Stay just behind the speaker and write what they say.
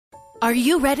Are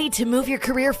you ready to move your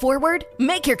career forward?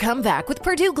 Make your comeback with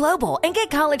Purdue Global and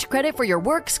get college credit for your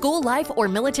work, school, life, or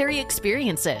military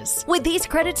experiences. With these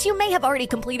credits, you may have already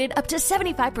completed up to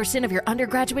 75% of your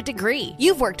undergraduate degree.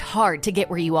 You've worked hard to get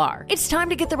where you are. It's time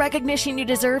to get the recognition you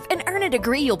deserve and earn a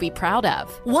degree you'll be proud of,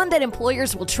 one that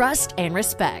employers will trust and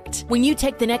respect. When you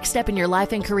take the next step in your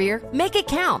life and career, make it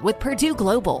count with Purdue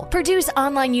Global, Purdue's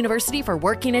online university for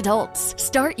working adults.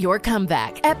 Start your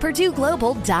comeback at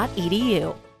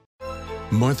purdueglobal.edu.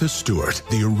 Martha Stewart,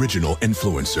 the original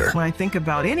influencer. When I think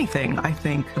about anything, I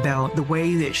think about the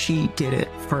way that she did it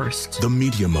first. The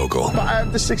media mogul.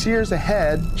 5 to 6 years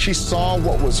ahead, she saw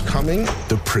what was coming.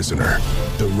 The prisoner.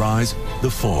 The rise, the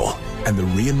fall, and the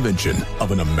reinvention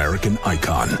of an American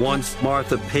icon. Once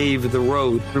Martha paved the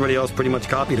road, everybody else pretty much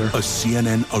copied her. A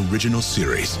CNN original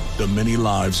series, The Many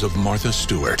Lives of Martha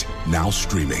Stewart, now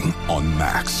streaming on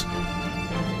Max.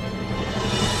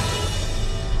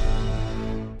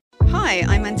 Hi,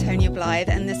 I'm Antonia Blythe,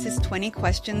 and this is 20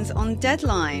 Questions on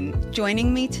Deadline.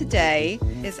 Joining me today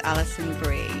is Alison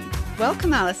Brie.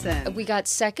 Welcome, Alison. We got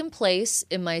second place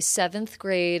in my 7th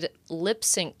grade lip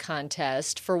sync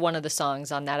contest for one of the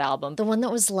songs on that album. The one that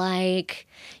was like,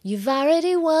 "You've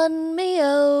already won me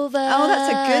over." Oh,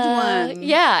 that's a good one.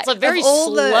 Yeah. It's like very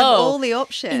slow. Of all the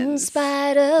options. In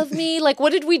spite of me. Like,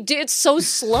 what did we do? It's so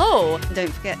slow.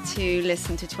 Don't forget to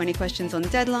listen to 20 Questions on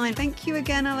Deadline. Thank you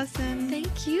again, Alison.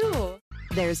 Thank you.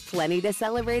 There's plenty to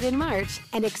celebrate in March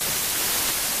and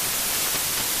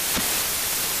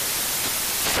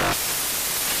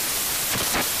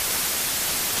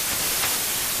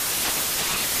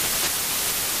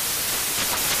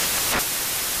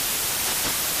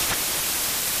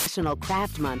National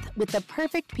Craft Month with the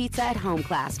perfect pizza at home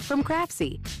class from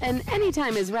Craftsy. And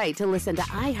anytime is right to listen to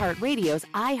iHeartRadio's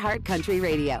iHeartCountry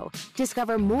Radio.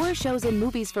 Discover more shows and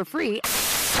movies for free.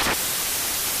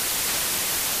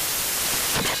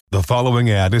 The following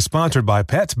ad is sponsored by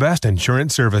Pets Best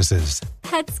Insurance Services.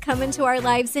 Pets come into our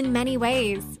lives in many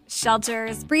ways.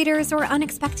 Shelters, breeders, or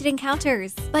unexpected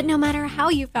encounters. But no matter how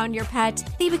you found your pet,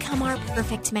 they become our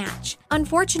perfect match.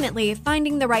 Unfortunately,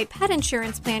 finding the right pet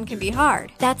insurance plan can be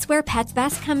hard. That's where Pets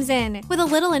Best comes in. With a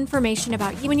little information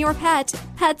about you and your pet,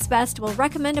 Pets Best will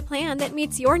recommend a plan that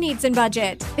meets your needs and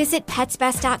budget. Visit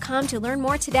PetsBest.com to learn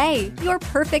more today. Your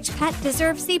perfect pet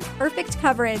deserves the perfect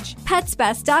coverage.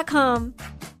 PetsBest.com.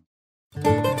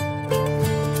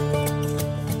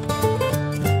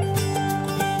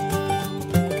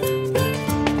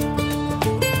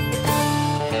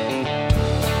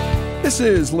 This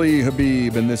is Lee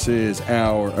Habib, and this is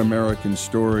Our American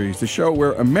Stories, the show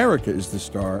where America is the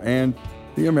star and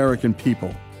the American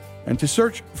people. And to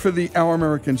search for the Our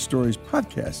American Stories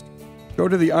podcast, go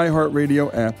to the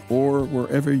iHeartRadio app or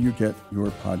wherever you get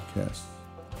your podcasts.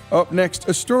 Up next,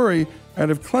 a story out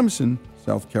of Clemson,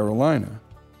 South Carolina.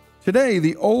 Today,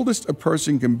 the oldest a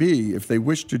person can be if they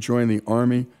wish to join the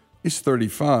Army is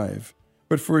 35.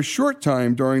 But for a short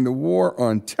time during the War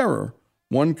on Terror,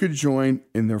 one could join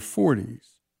in their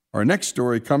 40s. Our next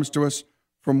story comes to us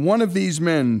from one of these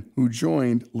men who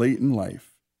joined late in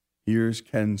life. Here's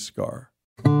Ken Scar.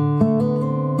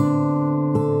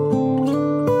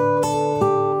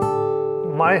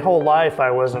 My whole life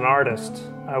I was an artist.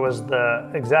 I was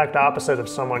the exact opposite of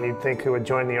someone you'd think who would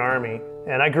join the Army.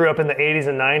 And I grew up in the 80s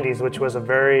and 90s, which was a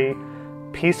very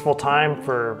peaceful time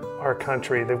for our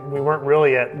country. We weren't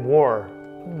really at war.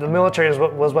 The military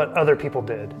was what other people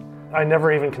did. I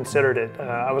never even considered it.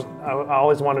 I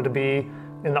always wanted to be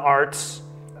in the arts,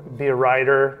 be a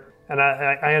writer, and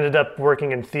I ended up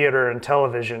working in theater and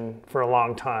television for a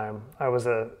long time. I was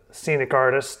a scenic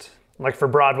artist, like for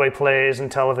Broadway plays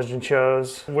and television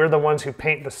shows. We're the ones who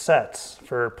paint the sets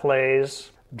for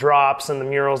plays, drops, and the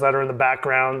murals that are in the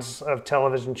backgrounds of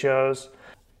television shows.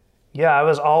 Yeah, I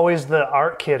was always the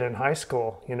art kid in high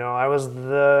school. You know, I was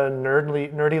the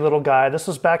nerdy little guy. This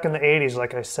was back in the 80s,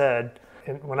 like I said.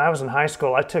 And when I was in high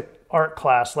school, I took art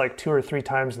class like 2 or 3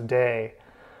 times a day.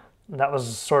 That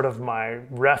was sort of my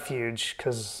refuge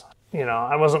because, you know,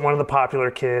 I wasn't one of the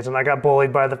popular kids and I got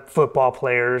bullied by the football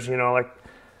players, you know, like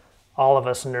all of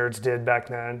us nerds did back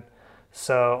then.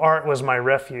 So art was my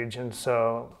refuge, and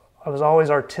so I was always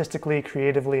artistically,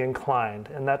 creatively inclined,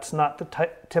 and that's not the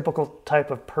typical type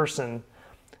of person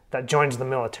that joins the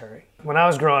military. When I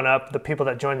was growing up, the people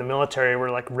that joined the military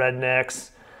were like rednecks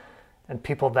and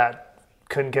people that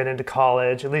couldn't get into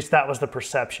college. At least that was the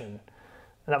perception.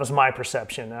 And that was my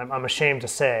perception. I'm ashamed to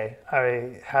say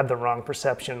I had the wrong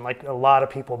perception, like a lot of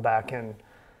people back in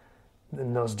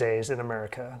those days in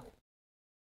America.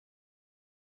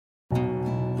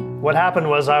 What happened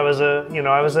was I was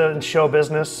in show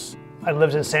business. I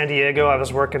lived in San Diego. I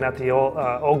was working at the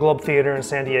Old Globe Theater in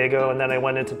San Diego, and then I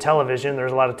went into television.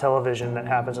 There's a lot of television that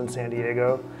happens in San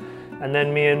Diego. And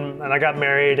then I got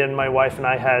married, and my wife and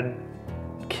I had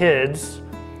kids,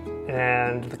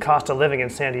 and the cost of living in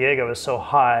San Diego is so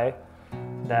high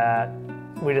that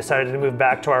we decided to move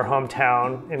back to our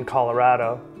hometown in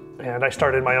Colorado, and I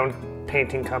started my own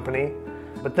painting company.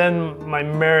 But then my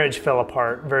marriage fell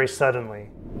apart very suddenly.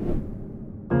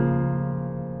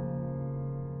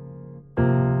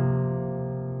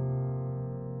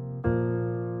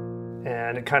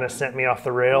 And it kind of sent me off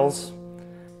the rails,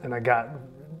 and I got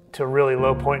to a really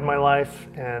low point in my life,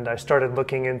 and I started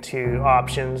looking into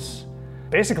options,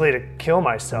 basically to kill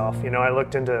myself. You know, I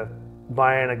looked into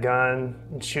buying a gun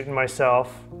and shooting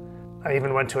myself. I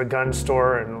even went to a gun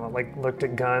store and looked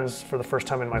at guns for the first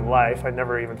time in my life. I'd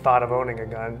never even thought of owning a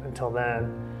gun until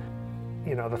then.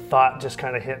 You know, the thought just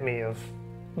kind of hit me of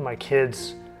my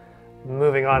kids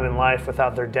moving on in life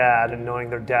without their dad and knowing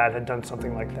their dad had done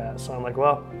something like that. So I'm like,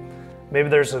 well, maybe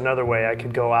there's another way I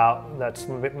could go out that's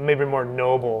maybe more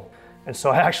noble. And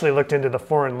so I actually looked into the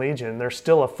Foreign Legion. There's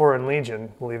still a Foreign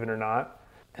Legion, believe it or not.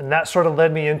 And that sort of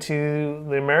led me into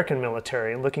the American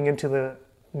military, looking into the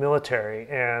military.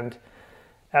 And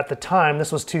at the time,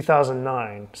 this was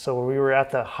 2009, so we were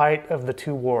at the height of the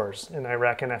two wars in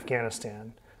Iraq and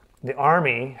Afghanistan. The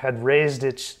Army had raised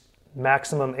its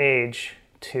maximum age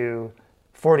to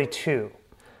 42.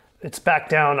 It's back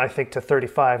down, I think, to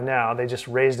 35 now. They just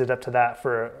raised it up to that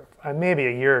for maybe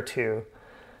a year or two.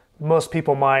 Most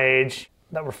people my age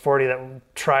that were 40 that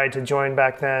tried to join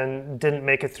back then didn't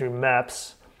make it through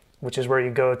MEPS, which is where you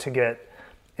go to get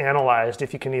analyzed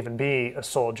if you can even be a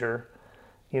soldier.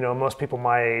 You know, most people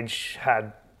my age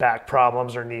had back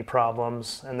problems or knee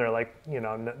problems, and they're like, you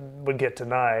know, would get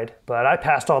denied. But I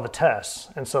passed all the tests,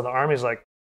 and so the Army's like,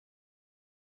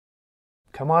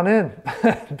 come on in,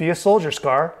 be a soldier,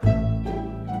 Scar.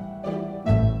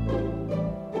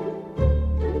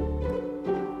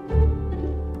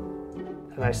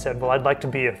 And I said, well, I'd like to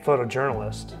be a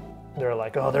photojournalist. They're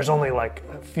like, oh, there's only like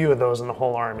a few of those in the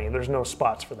whole Army. There's no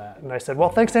spots for that. And I said, well,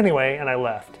 thanks anyway, and I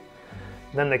left.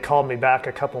 Then they called me back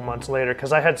a couple months later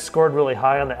because I had scored really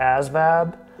high on the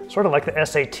ASVAB, sort of like the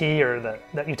SAT or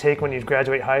that you take when you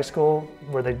graduate high school,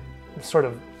 where they sort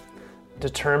of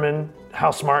determine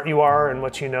how smart you are and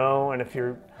what you know, and if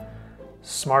you're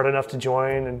smart enough to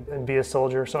join and be a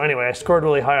soldier. So anyway, I scored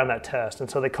really high on that test,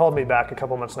 and so they called me back a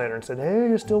couple months later and said, hey,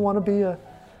 you still want to be a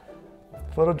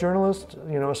photojournalist?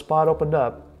 You know, a spot opened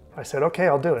up. I said, okay,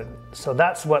 I'll do it. So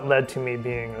that's what led to me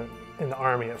being in the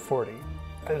Army at 40.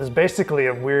 It was basically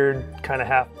a weird kind of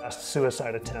half-assed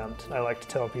suicide attempt, I like to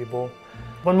tell people.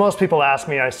 When most people ask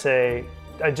me, I say,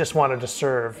 I just wanted to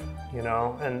serve, you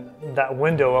know, and that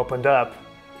window opened up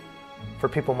for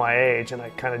people my age, and I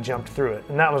kind of jumped through it,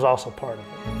 and that was also part of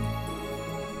it.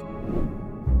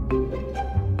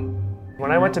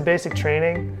 When I went to basic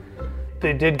training,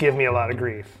 they did give me a lot of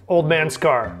grief. Old man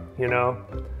Scar, you know?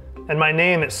 And my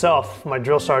name itself, my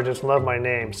drill sergeants love my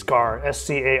name, Scar.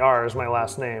 S-C-A-R is my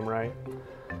last name, right?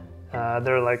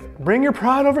 They're like, bring your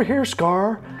pride over here,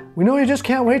 Scar. We know you just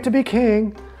can't wait to be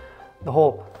king. The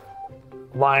whole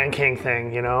Lion King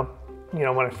thing, you know? You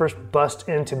know, when I first bust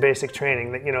into basic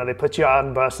training, that, you know, they put you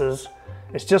on buses.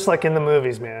 It's just like in the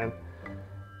movies, man.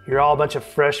 You're all a bunch of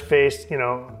fresh-faced, you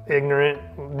know, ignorant,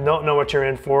 don't know what you're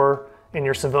in for, in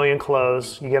your civilian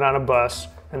clothes. You get on a bus,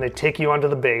 and they take you onto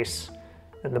the base,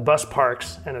 and the bus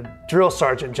parks, and a drill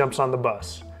sergeant jumps on the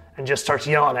bus and just starts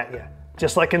yelling at you,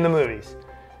 just like in the movies.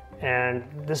 And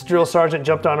this drill sergeant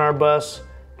jumped on our bus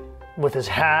with his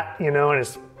hat, you know, and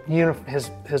his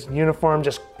uniform,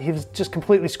 he was just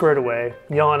completely squared away,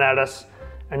 yelling at us.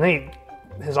 And then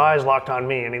his eyes locked on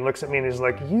me, and he looks at me and he's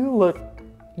like, you look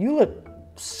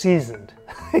seasoned,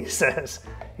 he says,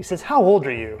 how old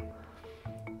are you?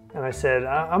 And I said,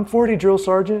 I'm 40, drill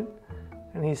sergeant.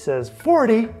 And he says,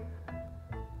 40?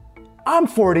 I'm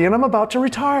 40 and I'm about to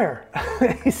retire.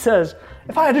 He says,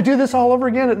 if I had to do this all over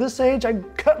again at this age,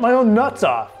 I'd cut my own nuts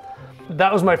off.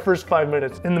 That was my first 5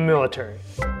 minutes in the military.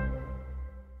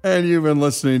 And you've been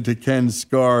listening to Ken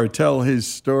Scar tell his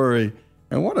story,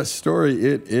 and what a story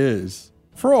it is.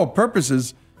 For all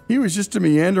purposes, he was just a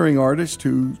meandering artist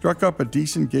who struck up a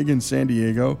decent gig in San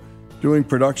Diego, doing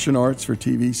production arts for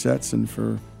TV sets and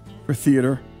for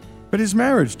theater. But his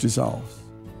marriage dissolves,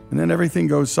 and then everything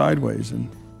goes sideways, and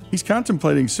he's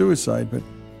contemplating suicide, but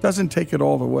doesn't take it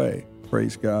all the way,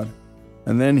 praise God.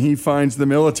 And then he finds the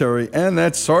military and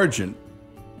that sergeant.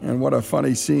 And what a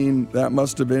funny scene that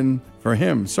must have been for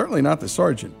him. Certainly not the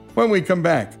sergeant. When we come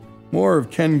back, more of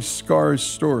Ken Scar's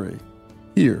story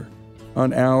here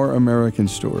on Our American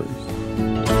Stories.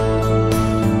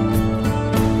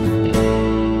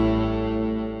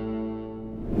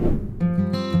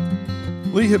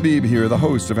 Lee Habib here, the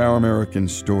host of Our American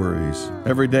Stories.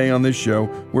 Every day on this show,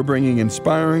 we're bringing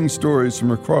inspiring stories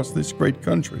from across this great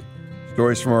country.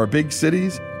 Stories from our big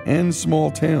cities and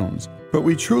small towns. But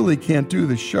we truly can't do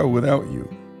this show without you.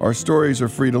 Our stories are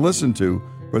free to listen to,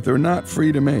 but they're not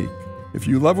free to make. If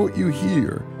you love what you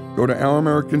hear, go to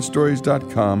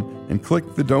OurAmericanStories.com and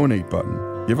click the donate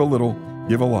button. Give a little,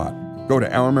 give a lot. Go to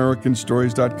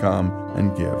OurAmericanStories.com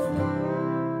and give.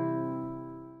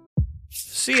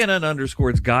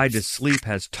 CNN_'s Guide to Sleep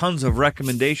has tons of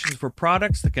recommendations for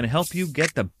products that can help you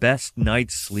get the best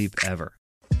night's sleep ever.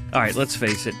 All right, let's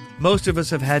face it, most of us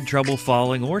have had trouble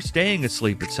falling or staying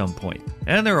asleep at some point,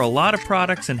 and there are a lot of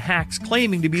products and hacks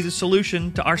claiming to be the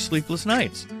solution to our sleepless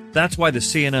nights. That's why the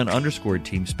CNN_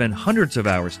 team spend hundreds of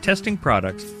hours testing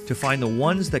products to find the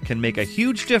ones that can make a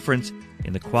huge difference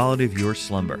in the quality of your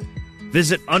slumber.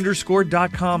 Visit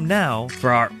underscore.com now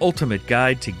for our ultimate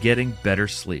guide to getting better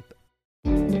sleep.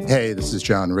 Hey, this is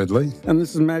John Ridley. And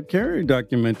this is Matt Carey,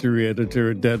 documentary editor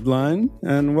at Deadline.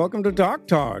 And welcome to Doc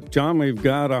Talk. John, we've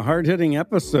got a hard-hitting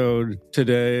episode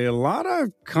today. A lot of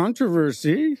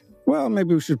controversy. Well,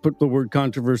 maybe we should put the word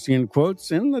controversy in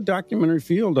quotes in the documentary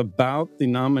field about the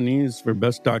nominees for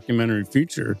Best Documentary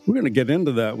Feature. We're going to get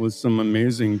into that with some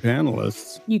amazing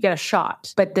panelists. You get a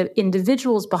shot, but the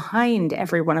individuals behind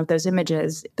every one of those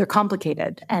images, they're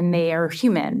complicated and they are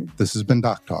human. This has been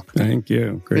Doc Talk. Thank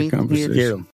you. Great conversation. Thank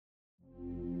you.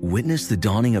 Witness the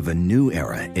dawning of a new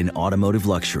era in automotive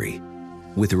luxury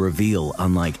with a reveal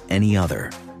unlike any other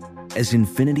as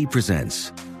Infiniti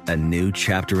presents a new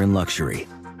chapter in luxury.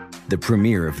 The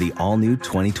premiere of the all-new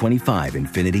 2025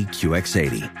 Infiniti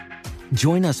QX80.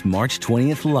 Join us March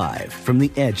 20th live from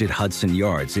the Edge at Hudson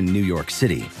Yards in New York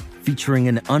City, featuring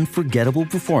an unforgettable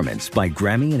performance by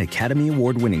Grammy and Academy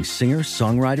Award-winning singer,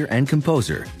 songwriter, and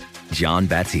composer, Jon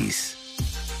Batiste.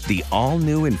 The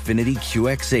all-new Infiniti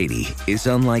QX80 is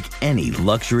unlike any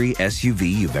luxury SUV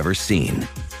you've ever seen.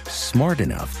 Smart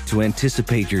enough to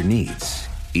anticipate your needs,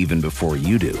 even before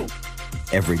you do.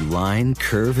 Every line,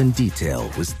 curve, and detail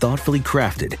was thoughtfully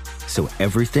crafted, so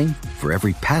everything for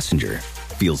every passenger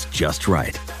feels just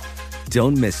right.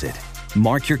 Don't miss it.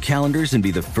 Mark your calendars and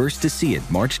be the first to see it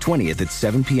March 20th at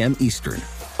 7 p.m. Eastern,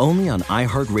 only on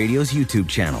iHeartRadio's YouTube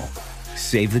channel.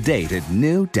 Save the date at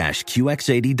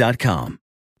new-QX80.com.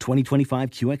 2025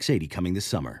 QX80 coming this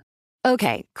summer.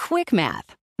 Okay, quick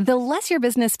math. The less your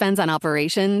business spends on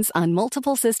operations, on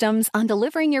multiple systems, on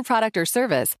delivering your product or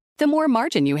service, the more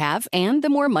margin you have and the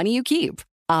more money you keep.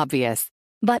 Obvious.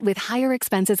 But with higher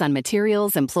expenses on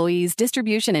materials, employees,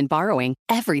 distribution, and borrowing,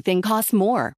 everything costs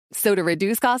more. So to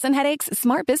reduce costs and headaches,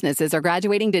 smart businesses are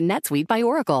graduating to NetSuite by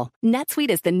Oracle.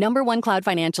 NetSuite is the #1 cloud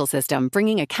financial system,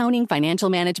 bringing accounting, financial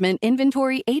management,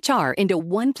 inventory, HR into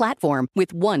one platform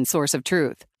with one source of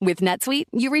truth. With NetSuite,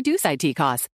 you reduce IT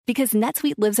costs because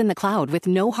NetSuite lives in the cloud with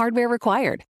no hardware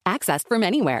required, accessed from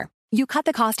anywhere. You cut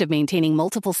the cost of maintaining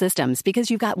multiple systems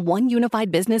because you've got one unified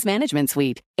business management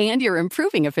suite. And you're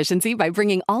improving efficiency by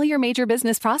bringing all your major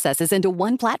business processes into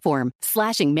one platform,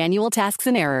 slashing manual tasks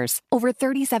and errors. Over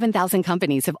 37,000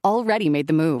 companies have already made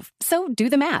the move. So do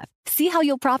the math. See how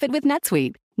you'll profit with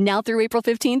NetSuite. Now through April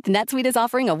 15th, NetSuite is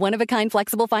offering a one-of-a-kind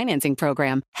flexible financing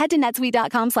program. Head to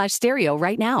netsuite.com/stereo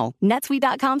right now.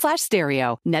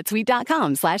 netsuite.com/stereo.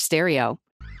 netsuite.com/stereo.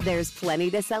 There's plenty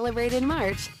to celebrate in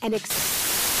March and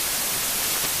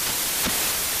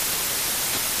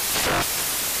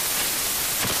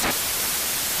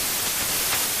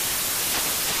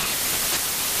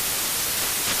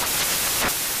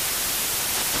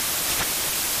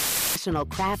National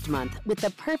Craft Month with the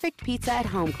perfect pizza at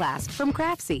home class from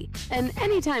Craftsy. And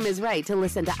anytime is right to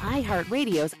listen to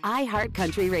iHeartRadio's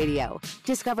iHeartCountry Radio.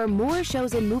 Discover more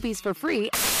shows and movies for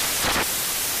free.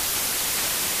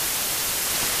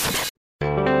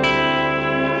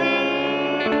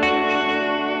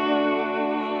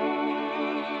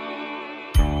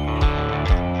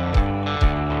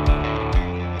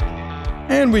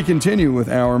 And we continue with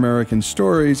Our American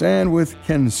Stories and with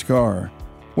Ken Scar.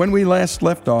 When we last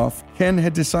left off, Ken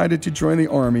had decided to join the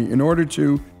Army in order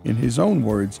to, in his own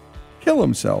words, kill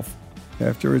himself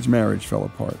after his marriage fell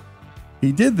apart.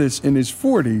 He did this in his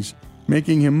 40s,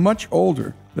 making him much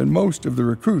older than most of the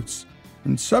recruits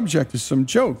and subject to some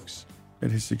jokes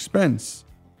at his expense.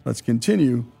 Let's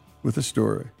continue with the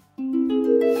story.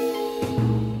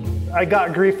 I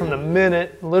got grief from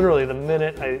literally the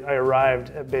minute I arrived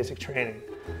at basic training.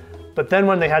 But then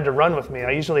when they had to run with me,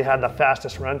 I usually had the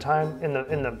fastest run time in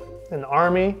the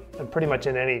Army and pretty much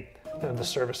in any of the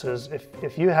services.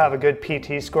 If you have a good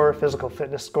PT score, physical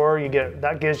fitness score,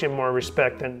 that gives you more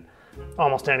respect than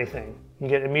almost anything. You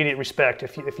get immediate respect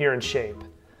if you're in shape.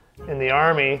 In the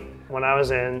Army, when I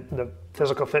was in,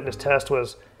 physical fitness test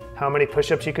was how many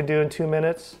push-ups you could do in 2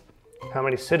 minutes, how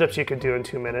many sit-ups you could do in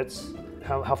 2 minutes,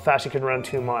 how fast you could run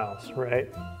 2 miles, right?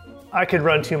 I could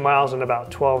run 2 miles in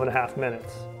about 12 and a half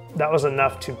minutes. That was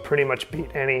enough to pretty much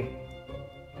beat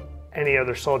any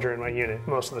other soldier in my unit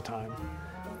most of the time.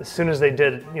 As soon as they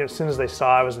did, as soon as they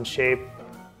saw I was in shape,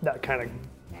 that kind of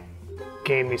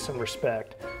gained me some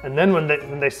respect. And then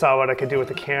when they saw what I could do with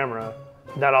the camera,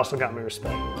 that also got me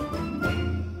respect.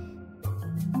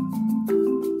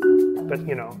 But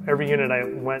every unit I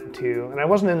went to, and I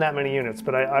wasn't in that many units,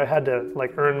 but I had to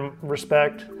earn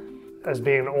respect as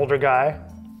being an older guy,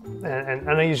 and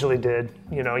I usually did.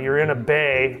 You're in a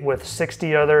bay with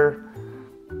 60 other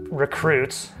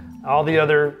recruits. All the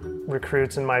other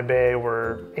recruits in my bay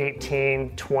were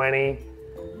 18, 20,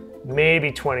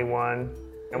 maybe 21.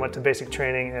 I went to basic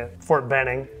training at Fort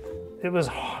Benning. It was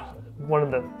one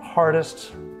of the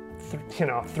hardest,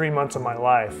 3 months of my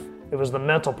life. It was the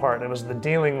mental part. It was the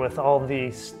dealing with all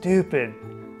the stupid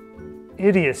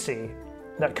idiocy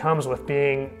that comes with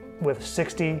being with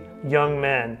 60 young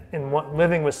men,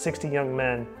 living with 60 young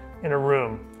men in a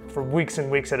room for weeks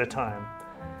and weeks at a time.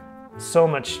 So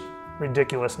much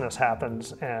ridiculousness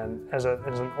happens, and as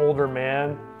an older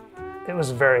man, it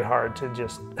was very hard to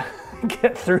just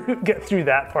get through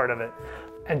that part of it.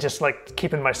 And just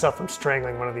keeping myself from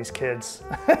strangling one of these kids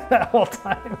that whole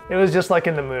time. It was just like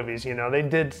in the movies, they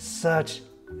did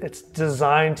it's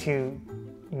designed to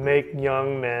make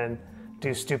young men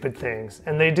do stupid things.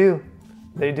 And they do,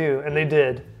 and they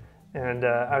did. And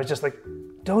I was just like,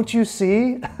 don't you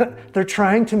see? They're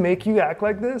trying to make you act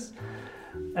like this,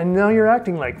 and now you're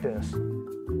acting like this.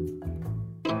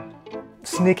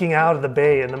 Sneaking out of the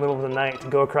bay in the middle of the night to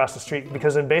go across the street,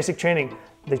 because in basic training,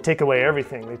 they take away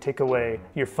everything. They take away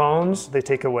your phones, they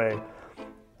take away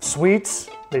sweets,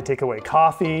 they take away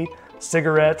coffee,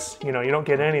 cigarettes, you don't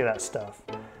get any of that stuff.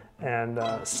 And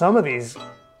some of these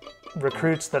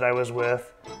recruits that I was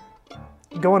with,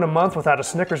 going a month without a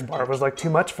Snickers bar was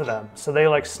too much for them. So they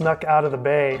snuck out of the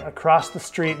bay across the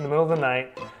street in the middle of the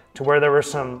night to where there were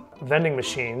some vending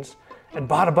machines and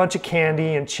bought a bunch of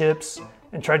candy and chips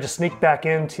and tried to sneak back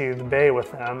into the bay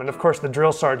with them. And of course the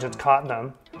drill sergeants caught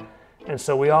them. And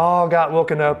so we all got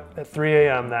woken up at 3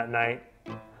 a.m. that night.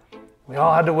 We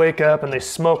all had to wake up, and they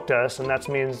smoked us, and that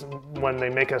means when they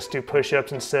make us do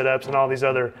push-ups and sit-ups and all these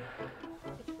other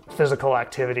physical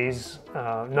activities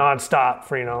non-stop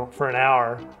for an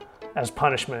hour as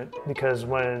punishment, because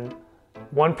when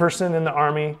one person in the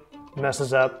Army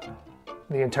messes up,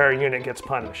 the entire unit gets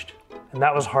punished. And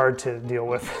that was hard to deal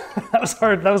with. That was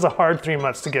hard. That was a hard 3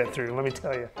 months to get through, let me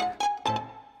tell you.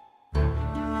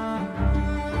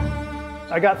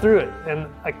 I got through it, and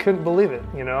I couldn't believe it,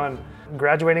 and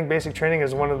graduating basic training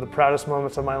is one of the proudest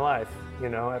moments of my life,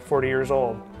 at 40 years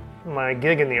old. My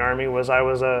gig in the Army was I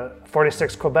was a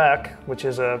 46 Quebec, which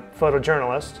is a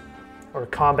photojournalist, or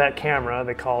combat camera,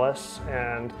 they call us,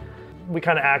 and we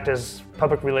kind of act as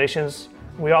public relations.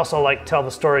 We also tell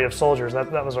the story of soldiers.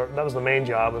 That was the main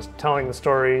job, was telling the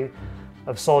story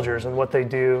of soldiers and what they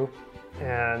do,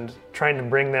 and trying to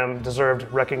bring them deserved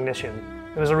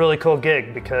recognition. It was a really cool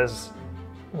gig because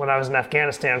when I was in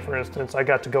Afghanistan, for instance, I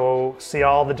got to go see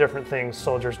all the different things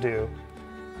soldiers do.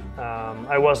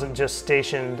 I wasn't just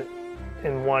stationed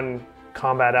in one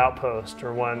combat outpost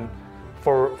or one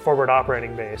forward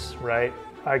operating base, right?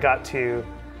 I got to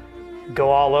go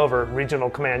all over Regional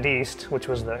Command East, which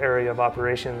was the area of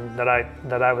operation that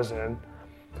I was in.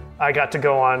 I got to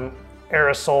go on air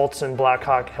assaults in Black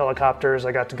Hawk helicopters.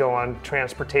 I got to go on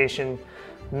transportation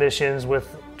missions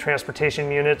with transportation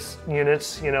units,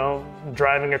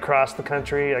 driving across the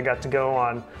country. I got to go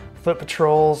on foot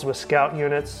patrols with scout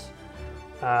units.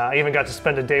 I even got to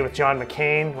spend a day with John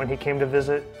McCain when he came to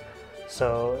visit.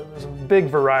 So it was a big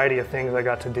variety of things I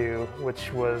got to do,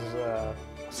 which was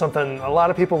something a lot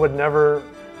of people would never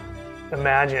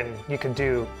imagine you could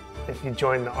do if you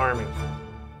joined the Army.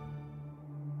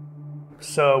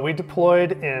 So we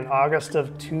deployed in August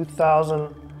of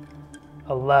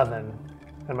 2011.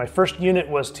 And my first unit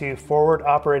was to Forward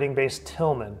Operating Base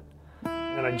Tillman.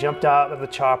 And I jumped out of the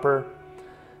chopper.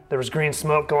 There was green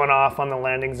smoke going off on the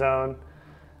landing zone.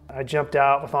 I jumped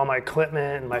out with all my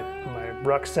equipment and my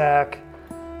rucksack,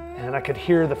 and I could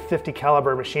hear the .50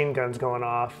 caliber machine guns going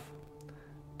off.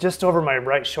 Just over my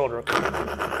right shoulder,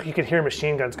 you could hear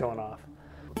machine guns going off.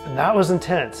 And that was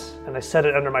intense. And I said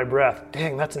it under my breath,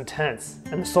 dang, that's intense.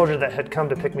 And the soldier that had come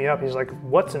to pick me up, he's like,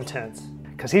 what's intense?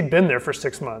 Because he'd been there for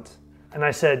 6 months. And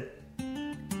I said,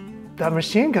 that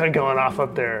machine gun going off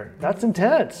up there, that's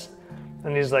intense.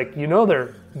 And he's like,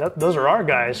 those are our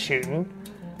guys shooting.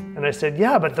 And I said,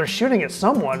 yeah, but they're shooting at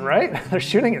someone, right? They're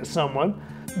shooting at someone.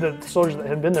 the soldiers that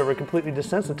had been there were completely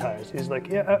desensitized. He's like,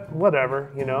 yeah,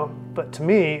 whatever, you know? But to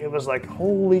me, it was like,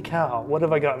 holy cow, what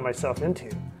have I gotten myself into?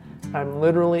 I'm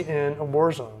literally in a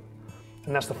war zone.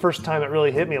 And that's the first time it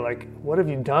really hit me, like, what have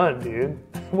you done, dude?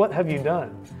 What have you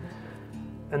done?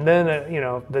 And then, you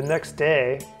know, the next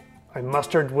day, I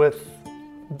mustered with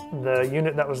the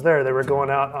unit that was there. They were going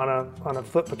out on a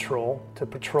foot patrol to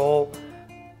patrol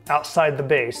outside the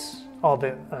base.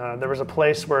 There was a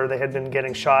place where they had been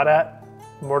getting shot at,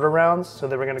 mortar rounds, so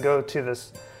they were going to go to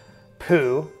this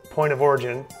POO, point of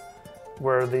origin,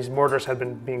 where these mortars had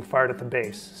been being fired at the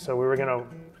base. So we were going to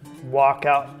walk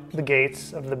out the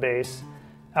gates of the base,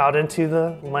 out into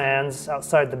the lands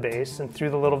outside the base, and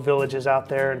through the little villages out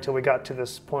there until we got to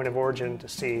this point of origin to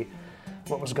see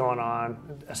what was going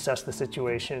on, assess the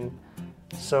situation.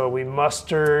 So we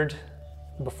mustered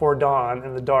before dawn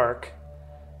in the dark,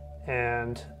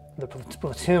 and the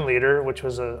platoon leader, which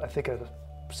was I think a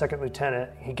second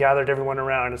lieutenant, he gathered everyone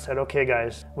around and said, okay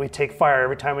guys, we take fire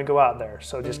every time we go out there,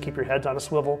 so just keep your heads on a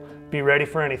swivel, be ready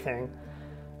for anything.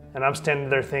 And I'm standing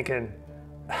there thinking,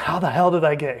 how the hell did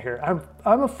I get here?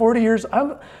 I'm a 40 years,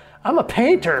 I'm a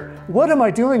painter. What am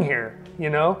I doing here? You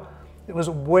know, it was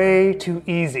way too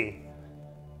easy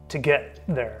to get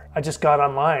there. I just got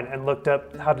online and looked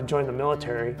up how to join the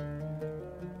military,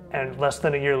 and less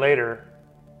than a year later,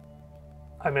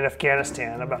 I'm in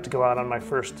Afghanistan, about to go out on my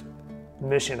first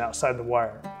mission outside the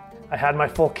wire. I had my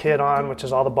full kit on, which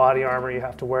is all the body armor you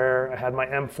have to wear. I had my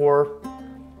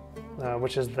M4,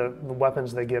 which is the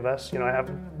weapons they give us. You know, I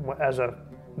have, as a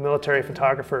military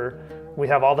photographer, we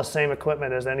have all the same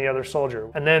equipment as any other soldier.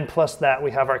 And then plus that,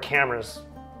 we have our cameras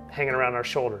hanging around our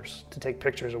shoulders to take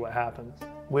pictures of what happens.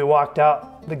 We walked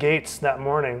out the gates that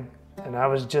morning, and I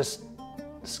was just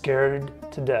scared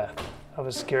to death. I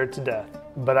was scared to death.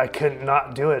 But I couldn't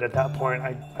not do it at that point.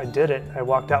 I did it. I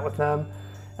walked out with them.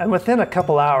 And within a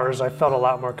couple hours, I felt a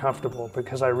lot more comfortable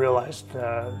because I realized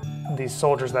these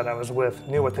soldiers that I was with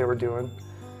knew what they were doing.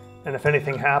 And if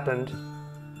anything happened,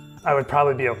 I would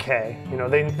probably be okay. You know,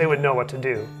 they would know what to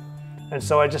do. And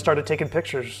so I just started taking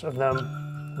pictures of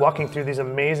them walking through these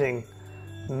amazing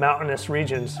mountainous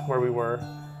regions where we were.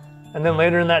 And then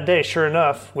later in that day, sure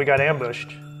enough, we got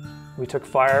ambushed. We took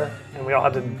fire, and we all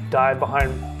had to dive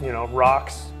behind, you know,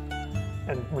 rocks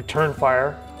and return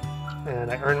fire.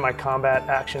 And I earned my combat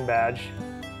action badge,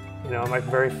 you know, my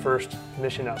very first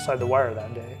mission outside the wire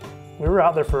that day. We were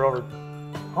out there for over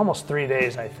almost 3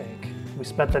 days, I think. We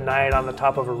spent the night on the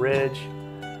top of a ridge.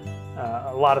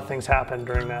 A lot of things happened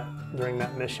during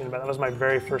that mission, but that was my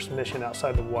very first mission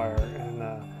outside the wire. And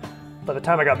by the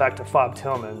time I got back to FOB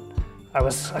Tillman, I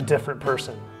was a different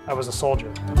person. I was a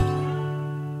soldier.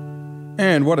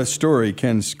 And what a story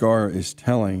Ken Scar is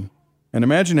telling. And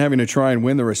imagine having to try and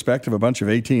win the respect of a bunch of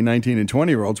 18, 19, and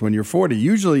 20-year-olds when you're 40.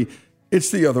 Usually, it's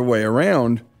the other way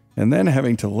around, and then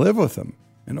having to live with them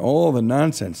and all the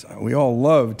nonsense. We all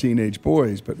love teenage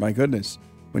boys, but my goodness,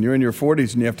 when you're in your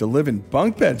 40s and you have to live in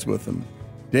bunk beds with them,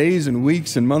 days and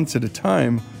weeks and months at a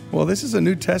time, well, this is a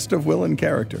new test of will and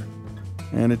character.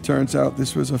 And it turns out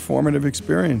this was a formative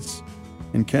experience.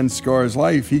 In Ken Scar's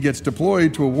life, he gets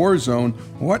deployed to a war zone.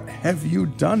 What have you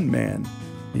done, man?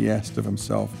 He asked of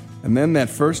himself. And then that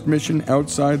first mission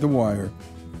outside the wire,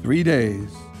 3 days.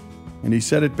 And he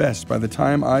said it best, by the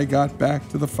time I got back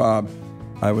to the FOB,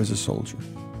 I was a soldier.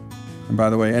 And by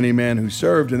the way, any man who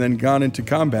served and then gone into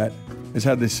combat has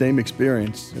had the same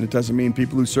experience. And it doesn't mean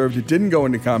people who served and didn't go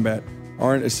into combat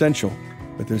aren't essential.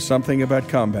 But there's something about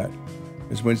combat.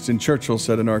 As Winston Churchill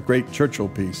said in our great Churchill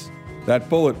piece, that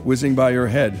bullet whizzing by your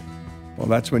head, well,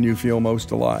 that's when you feel most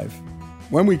alive.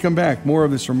 When we come back, more of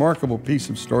this remarkable piece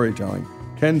of storytelling,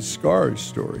 Ken Scar's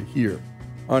story, here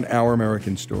on Our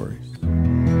American Stories.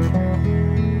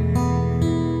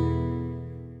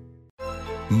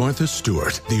 Martha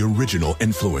Stewart, the original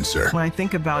influencer. When I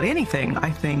think about anything, I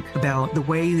think about the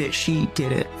way that she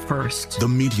did it first. The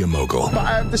media mogul.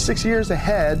 5 to 6 years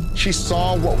ahead, she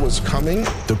saw what was coming.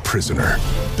 The prisoner.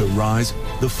 The rise,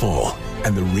 the fall,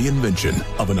 and the reinvention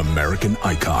of an American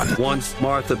icon. Once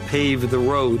Martha paved the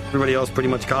road, everybody else pretty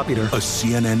much copied her. A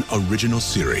CNN original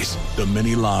series, The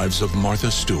Many Lives of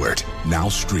Martha Stewart, now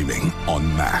streaming on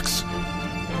Max.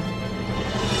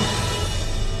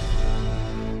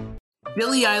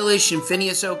 Billie Eilish and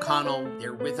Phineas O'Connell,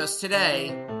 they're with us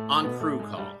today on Crew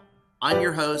Call. I'm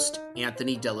your host,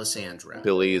 Anthony D'Alessandro.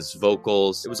 Billie's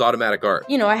vocals, it was automatic art.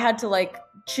 You know, I had to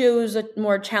choose a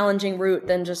more challenging route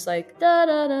than just da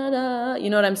da da da. You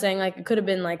know what I'm saying? It could have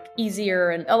been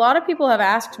easier. And a lot of people have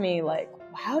asked me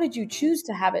how did you choose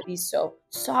to have it be so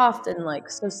soft and like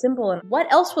so simple? And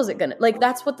what else was it gonna, like,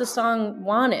 that's what the song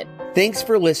wanted. Thanks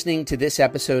for listening to this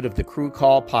episode of the Crew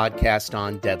Call podcast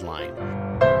on Deadline.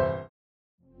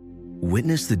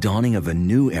 Witness the dawning of a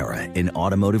new era in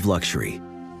automotive luxury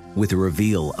with a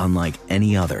reveal unlike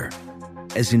any other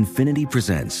as Infiniti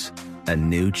presents a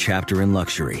new chapter in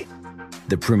luxury,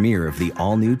 the premiere of the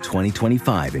all-new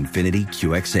 2025 Infiniti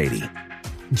QX80.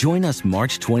 Join us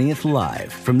March 20th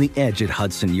live from the Edge at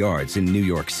Hudson Yards in New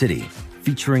York City,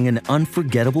 featuring an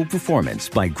unforgettable performance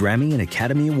by Grammy and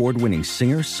Academy Award-winning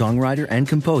singer, songwriter, and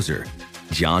composer,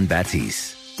 Jon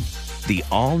Batiste. The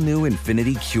all-new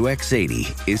Infiniti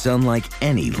QX80 is unlike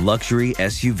any luxury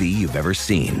SUV you've ever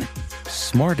seen.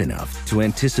 Smart enough to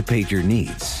anticipate your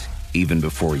needs, even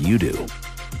before you do.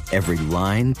 Every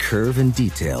line, curve, and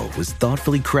detail was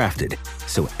thoughtfully crafted,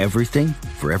 so everything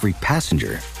for every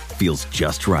passenger feels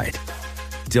just right.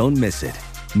 Don't miss it.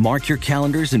 Mark your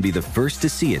calendars and be the first to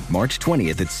see it March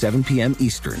 20th at 7 p.m.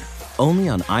 Eastern, only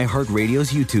on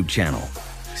iHeartRadio's YouTube channel.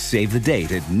 Save the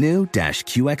date at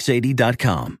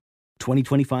new-QX80.com.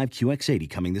 2025 QX80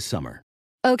 coming this summer.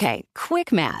 Okay,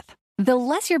 quick math. The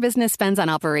less your business spends on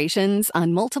operations,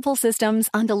 on multiple systems,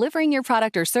 on delivering your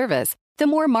product or service, the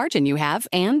more margin you have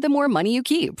and the more money you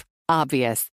keep.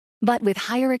 Obvious. But with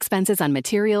higher expenses on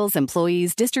materials,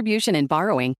 employees, distribution, and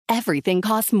borrowing, everything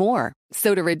costs more.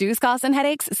 So to reduce costs and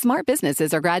headaches, smart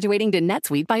businesses are graduating to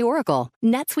NetSuite by Oracle.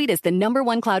 NetSuite is the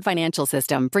 #1 cloud financial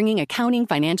system, bringing accounting,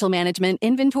 financial management,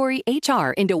 inventory,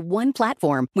 HR into one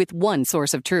platform with one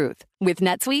source of truth. With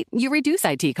NetSuite, you reduce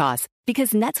IT costs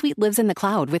because NetSuite lives in the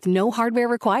cloud with no hardware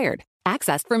required,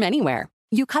 accessed from anywhere.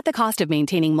 You cut the cost of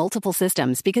maintaining multiple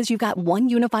systems because you've got one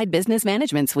unified business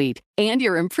management suite. And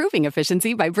you're improving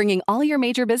efficiency by bringing all your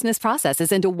major business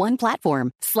processes into one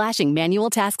platform, slashing manual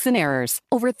tasks and errors.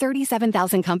 Over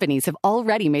 37,000 companies have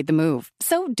already made the move.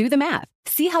 So do the math.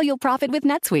 See how you'll profit with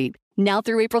NetSuite. Now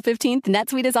through April 15th,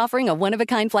 NetSuite is offering a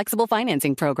one-of-a-kind flexible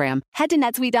financing program. Head to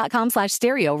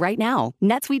netsuite.com/stereo right now.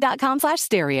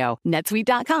 netsuite.com/stereo.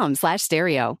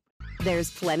 netsuite.com/stereo.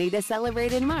 There's plenty to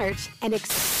celebrate in March and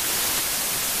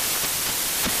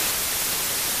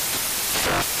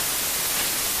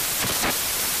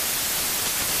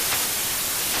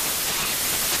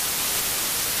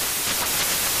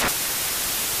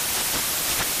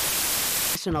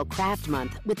National Craft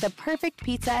Month with the perfect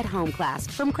pizza at home class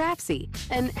from Craftsy.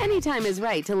 And anytime is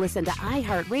right to listen to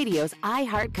iHeartRadio's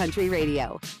iHeart Country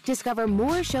Radio. Discover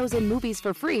more shows and movies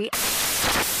for free.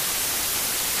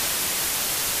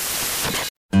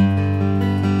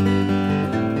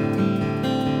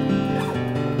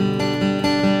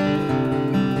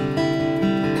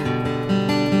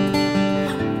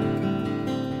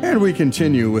 And we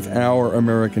continue with Our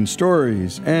American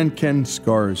Stories and Ken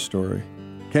Scar's story.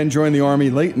 Ken joined the Army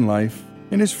late in life,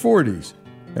 in his 40s,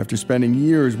 after spending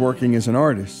years working as an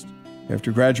artist.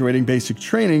 After graduating basic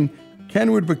training,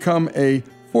 Ken would become a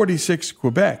 46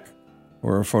 Quebec,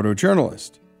 or a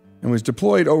photojournalist, and was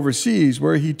deployed overseas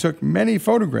where he took many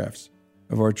photographs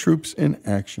of our troops in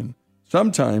action,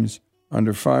 sometimes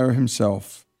under fire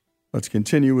himself. Let's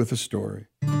continue with the story.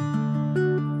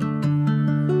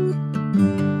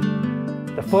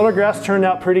 The photographs turned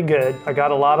out pretty good. I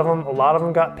got a lot of them. A lot of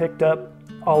them got picked up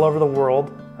all over the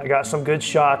world. I got some good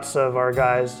shots of our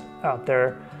guys out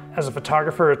there. As a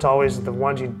photographer, it's always the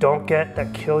ones you don't get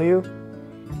that kill you.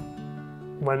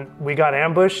 When we got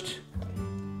ambushed,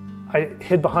 I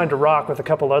hid behind a rock with a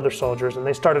couple other soldiers and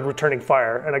they started returning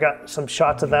fire. And I got some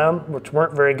shots of them, which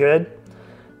weren't very good.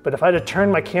 But if I had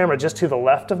turned my camera just to the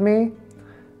left of me,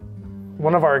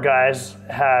 one of our guys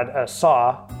had a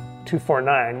SAW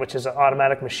 249, which is an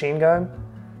automatic machine gun.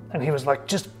 And he was like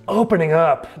just opening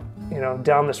up,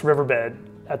 down this riverbed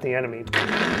at the enemy,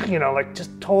 like just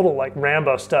total like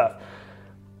Rambo stuff.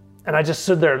 And I just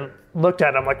stood there and looked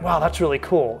at him like, wow, that's really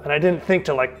cool. And I didn't think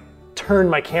to like turn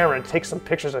my camera and take some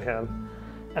pictures of him.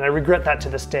 And I regret that to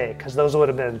this day, because those would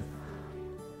have been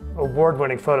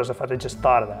award-winning photos if I'd have just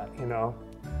thought of that,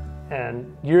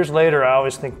 And years later, I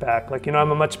always think back, like,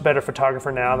 I'm a much better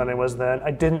photographer now than I was then.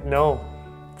 I didn't know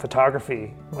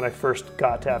photography when I first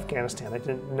got to Afghanistan. I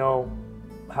didn't know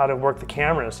how to work the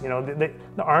cameras.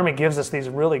 The Army gives us these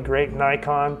really great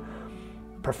Nikon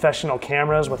professional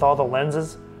cameras with all the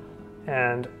lenses.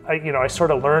 And I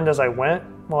sort of learned as I went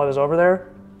while I was over there.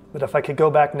 But if I could go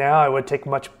back now, I would take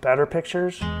much better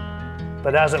pictures.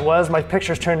 But as it was, my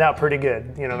pictures turned out pretty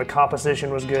good. The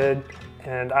composition was good.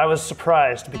 And I was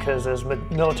surprised because as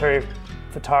military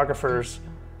photographers,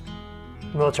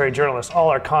 military journalists, all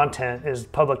our content is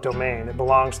public domain. It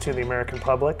belongs to the American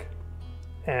public.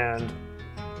 And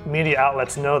media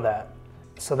outlets know that.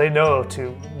 So they know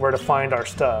where to find our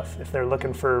stuff. If they're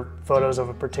looking for photos of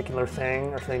a particular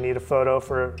thing, or if they need a photo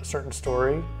for a certain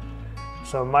story.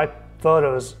 So my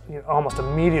photos almost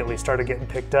immediately started getting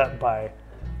picked up by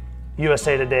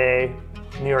USA Today,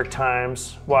 New York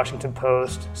Times, Washington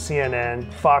Post,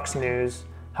 CNN, Fox News,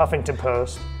 Huffington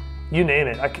Post, you name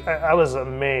it. I was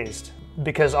amazed,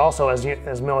 because also as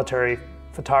military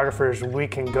photographers, we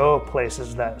can go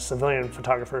places that civilian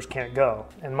photographers can't go.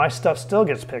 And my stuff still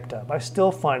gets picked up. I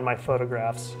still find my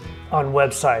photographs on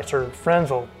websites, or friends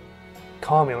will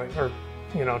call me or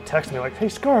text me like, "Hey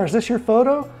Scar, is this your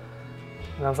photo?"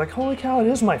 And I was like, holy cow, it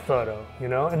is my photo,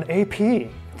 and AP.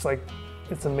 It's like,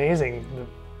 it's amazing the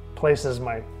places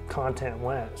my content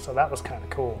went. So that was kind of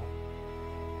cool.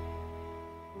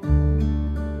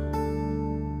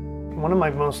 One of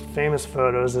my most famous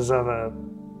photos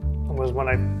was when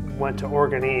I went to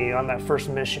Oregon E on that first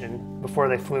mission before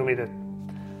they flew me to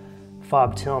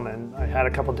FOB Tillman. I had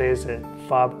a couple days at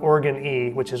FOB Oregon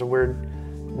E, which is a weird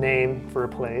name for a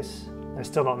place. I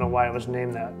still don't know why it was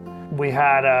named that. We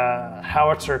had a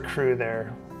howitzer crew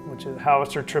there, which is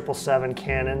howitzer 777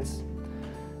 cannons,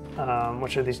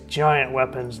 which are these giant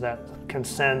weapons that can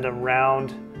send a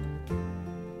round,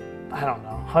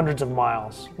 hundreds of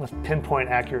miles with pinpoint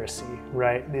accuracy,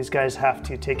 right? These guys have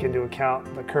to take into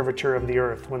account the curvature of the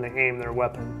earth when they aim their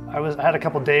weapon. I had a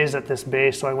couple days at this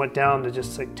base, so I went down to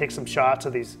just take some shots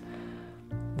of these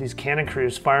cannon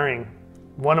crews firing.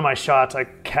 One of my shots, I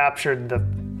captured the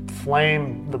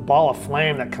ball of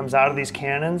flame that comes out of these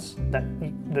cannons that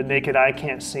the naked eye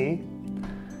can't see.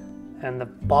 And the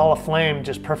ball of flame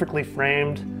just perfectly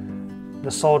framed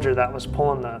the soldier that was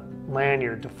pulling the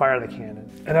lanyard to fire the cannon.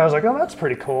 And I was like, oh, that's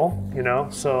pretty cool,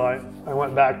 So I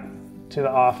went back to the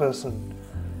office and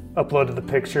uploaded the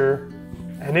picture,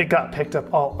 and it got picked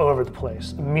up all over the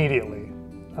place immediately.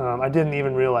 I didn't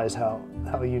even realize how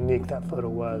unique that photo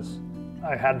was.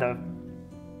 I had the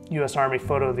U.S. Army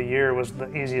Photo of the Year. Was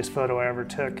the easiest photo I ever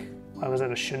took. I was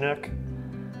in a Chinook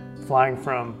flying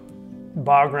from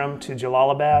Bagram to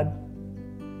Jalalabad.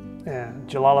 And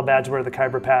Jalalabad's where the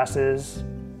Khyber Pass is,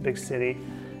 big city.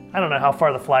 I don't know how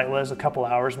far the flight was, a couple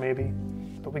hours maybe.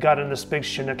 But we got in this big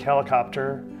Chinook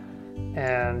helicopter,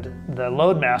 and the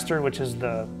loadmaster, which is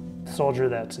the soldier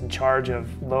that's in charge of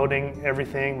loading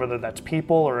everything, whether that's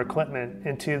people or equipment,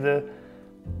 into the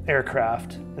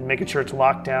aircraft and making sure it's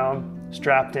locked down,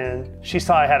 strapped in. She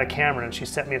saw I had a camera, and she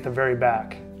sent me at the very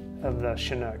back of the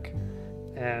Chinook.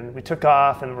 And we took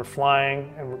off, and we're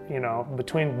flying, and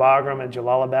between Bagram and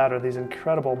Jalalabad are these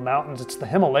incredible mountains. It's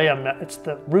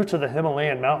the roots of the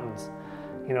Himalayan mountains.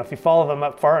 If you follow them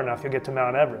up far enough, you'll get to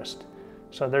Mount Everest.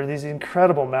 So there are these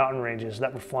incredible mountain ranges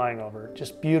that we're flying over,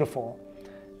 just beautiful.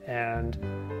 And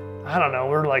I don't know,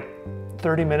 we're like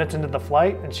 30 minutes into the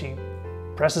flight, and she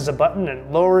presses a button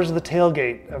and lowers the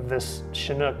tailgate of this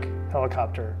Chinook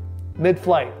helicopter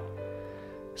mid-flight,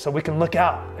 so we can look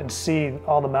out and see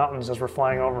all the mountains as we're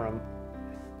flying over them.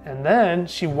 And then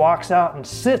she walks out and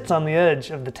sits on the edge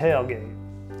of the tailgate.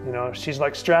 She's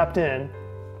like strapped in,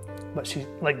 but she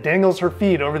like dangles her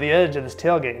feet over the edge of this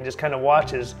tailgate and just kind of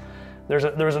watches.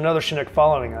 There was another Chinook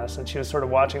following us, and she was sort of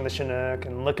watching the Chinook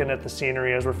and looking at the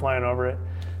scenery as we're flying over it.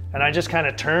 And I just kind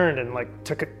of turned and like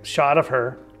took a shot of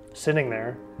her sitting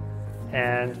there,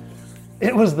 and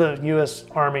it was the U.S.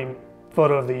 Army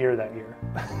Photo of the Year that year.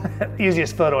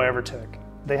 Easiest photo I ever took.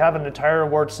 They have an entire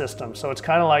award system, so it's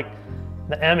kind of like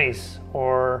the Emmys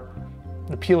or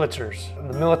the Pulitzers.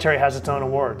 The military has its own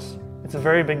awards. It's a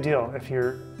very big deal if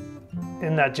you're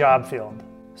in that job field.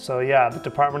 So yeah, the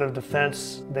Department of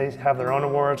Defense, they have their own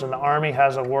awards, and the Army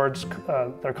has awards.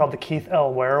 They're called the Keith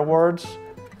L. Ware Awards,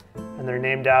 and they're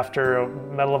named after a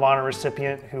Medal of Honor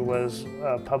recipient who was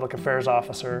a public affairs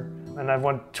officer. And I've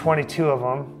won 22 of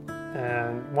them.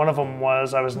 And one of them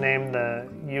was, I was named the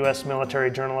U.S. Military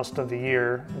Journalist of the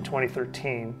Year in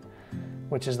 2013,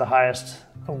 which is the highest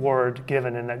award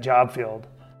given in that job field.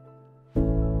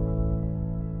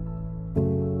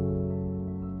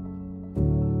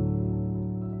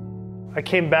 I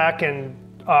came back in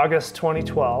August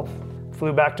 2012,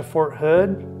 flew back to Fort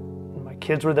Hood. My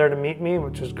kids were there to meet me,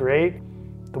 which was great.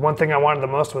 The one thing I wanted the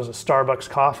most was a Starbucks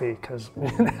coffee, because we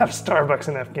didn't have Starbucks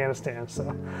in Afghanistan,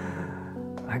 so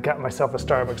I got myself a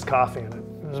Starbucks coffee, and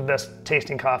it was the best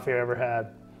tasting coffee I ever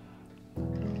had.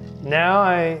 Now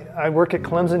I work at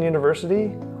Clemson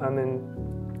University. I'm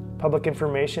in public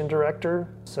information director.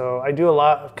 So I do a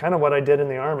lot of kind of what I did in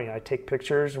the Army. I take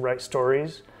pictures, write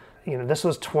stories. This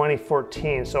was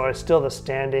 2014, so I was still the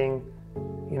standing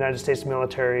United States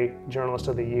Military Journalist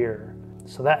of the Year.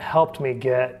 So that helped me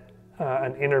get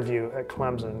an interview at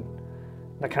Clemson.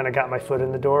 That kind of got my foot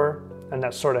in the door. And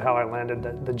that's sort of how I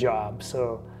landed the job.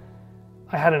 So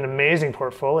I had an amazing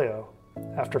portfolio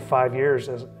after 5 years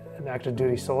as an active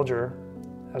duty soldier,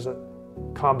 as a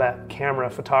combat camera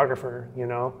photographer, you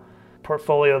know.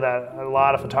 Portfolio that a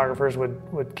lot of photographers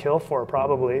would kill for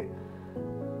probably.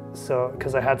 So,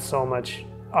 because I had so much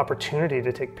opportunity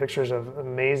to take pictures of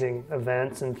amazing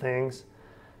events and things.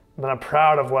 But I'm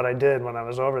proud of what I did when I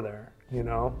was over there, you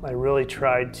know. I really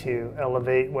tried to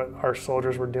elevate what our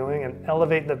soldiers were doing and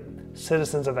elevate the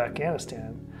citizens of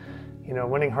Afghanistan. You know,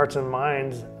 winning hearts and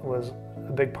minds was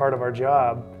a big part of our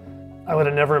job. I would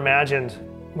have never imagined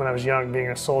when I was young being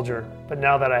a soldier, but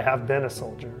now that I have been a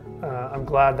soldier, I'm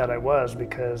glad that I was,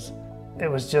 because it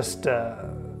was just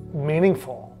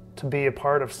meaningful to be a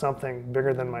part of something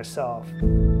bigger than myself.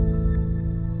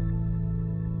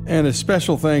 And a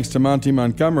special thanks to Monty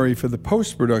Montgomery for the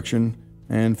post-production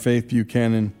and Faith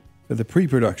Buchanan for the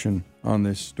pre-production on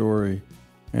this story.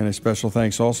 And a special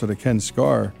thanks also to Ken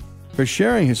Scar for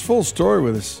sharing his full story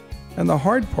with us, and the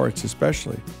hard parts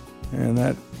especially, and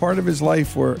that part of his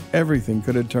life where everything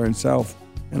could have turned south.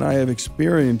 And I have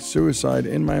experienced suicide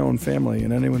in my own family,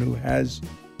 and anyone who has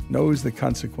knows the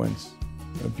consequence.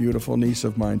 A beautiful niece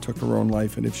of mine took her own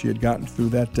life, and if she had gotten through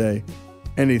that day,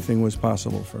 anything was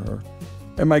possible for her.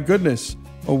 And my goodness,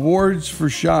 awards for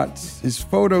shots, his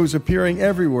photos appearing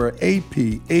everywhere.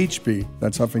 AP, HB,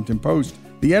 that's Huffington Post,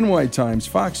 the NY Times,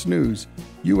 Fox News,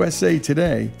 USA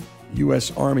Today,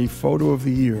 U.S. Army Photo of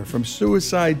the Year, from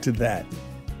suicide to that,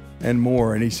 and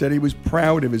more. And he said he was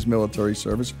proud of his military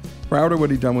service, proud of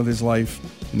what he'd done with his life.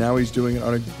 Now he's doing it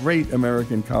on a great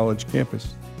American college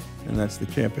campus, and that's the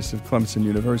campus of Clemson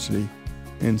University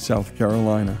in South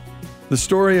Carolina. The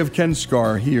story of Ken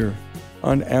Scar here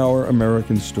on Our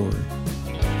American Story.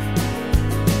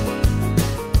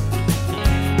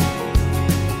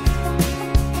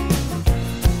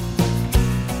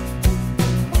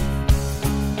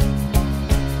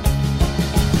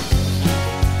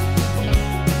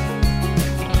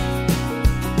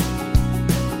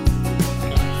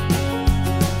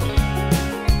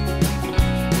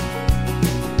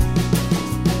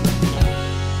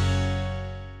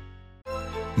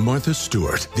 Martha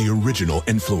Stewart, the original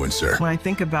influencer. When I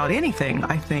think about anything,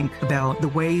 I think about the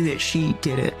way that she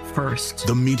did it first.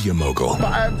 The media mogul.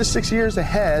 5 to 6 years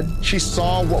ahead, she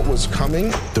saw what was coming.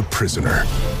 The prisoner.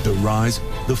 The rise,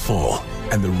 the fall,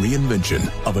 and the reinvention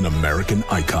of an American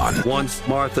icon. Once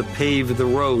Martha paved the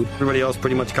road, everybody else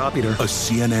pretty much copied her. A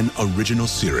CNN original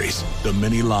series, The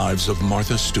Many Lives of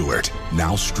Martha Stewart,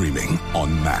 now streaming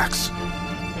on Max.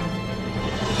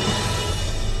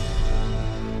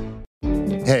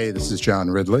 Hey, this is John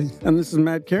Ridley. And this is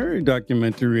Matt Carey,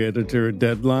 documentary editor at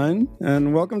Deadline.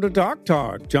 And welcome to Talk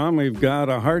Talk. John, we've got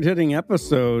a hard-hitting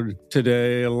episode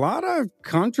today. A lot of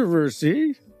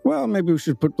controversy. Well, maybe we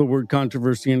should put the word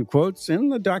controversy in quotes in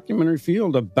the documentary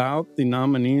field about the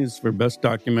nominees for Best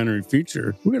Documentary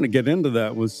Feature. We're going to get into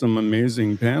that with some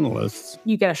amazing panelists.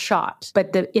 You get a shot,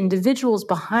 but the individuals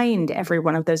behind every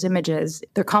one of those images,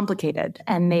 they're complicated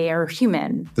and they are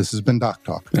human. This has been Doc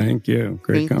Talk. Thank you.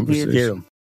 Great conversation. You.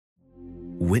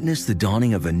 Witness the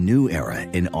dawning of a new era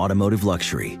in automotive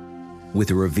luxury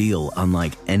with a reveal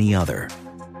unlike any other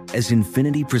as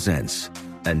Infiniti presents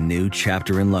a new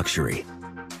chapter in luxury,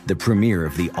 the premiere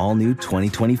of the all-new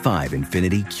 2025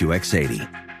 Infiniti QX80.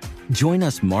 Join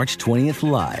us March 20th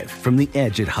live from the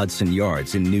Edge at Hudson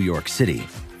Yards in New York City,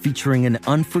 featuring an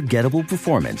unforgettable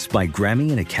performance by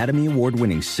Grammy and Academy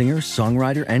Award-winning singer,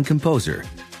 songwriter, and composer,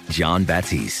 Jon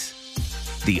Batiste.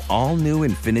 The all-new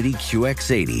Infiniti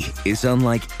QX80 is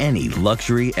unlike any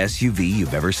luxury SUV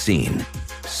you've ever seen.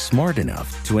 Smart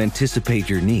enough to anticipate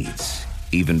your needs,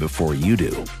 even before you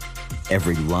do.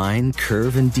 Every line,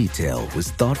 curve, and detail was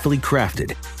thoughtfully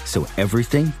crafted, so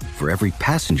everything for every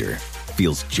passenger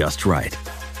feels just right.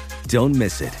 Don't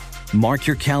miss it. Mark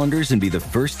your calendars and be the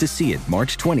first to see it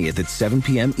March 20th at 7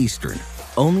 p.m. Eastern,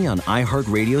 only on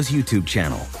iHeartRadio's YouTube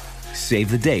channel. Save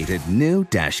the date at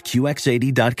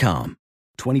new-QX80.com.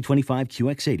 2025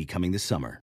 QX80 coming this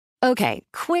summer. Okay,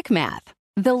 quick math.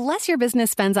 The less your business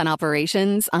spends on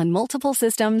operations, on multiple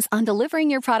systems, on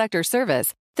delivering your product or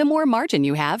service, the more margin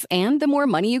you have and the more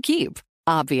money you keep.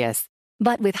 Obvious.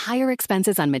 But with higher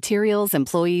expenses on materials,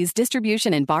 employees,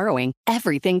 distribution, and borrowing,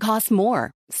 everything costs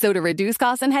more. So to reduce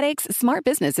costs and headaches, smart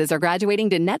businesses are graduating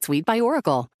to NetSuite by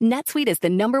Oracle. NetSuite is the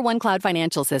 #1 cloud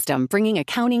financial system, bringing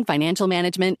accounting, financial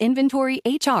management, inventory,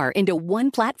 HR into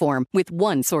one platform with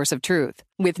one source of truth.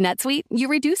 With NetSuite, you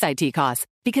reduce IT costs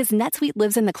because NetSuite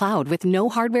lives in the cloud with no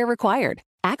hardware required,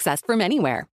 accessed from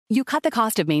anywhere. You cut the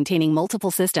cost of maintaining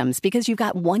multiple systems because you've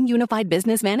got one unified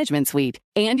business management suite.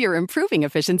 And you're improving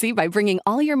efficiency by bringing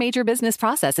all your major business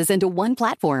processes into one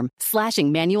platform,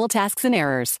 slashing manual tasks and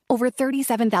errors. Over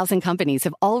 37,000 companies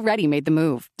have already made the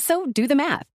move. So do the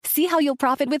math. See how you'll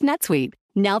profit with NetSuite.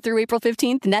 Now through April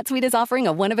 15th, NetSuite is offering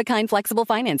a one-of-a-kind flexible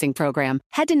financing program.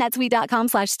 Head to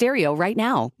netsuite.com/stereo right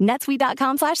now.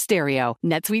 netsuite.com/stereo.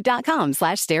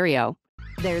 netsuite.com/stereo.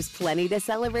 There's plenty to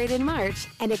celebrate in March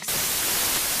and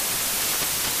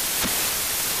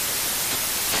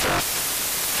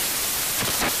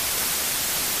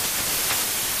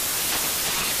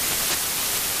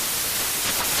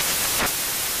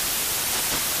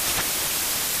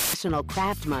National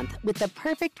Craft Month with the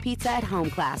perfect pizza at home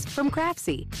class from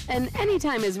Craftsy. And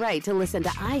anytime is right to listen to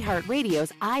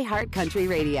iHeartRadio's iHeart Country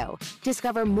Radio.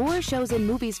 Discover more shows and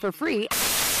movies for free.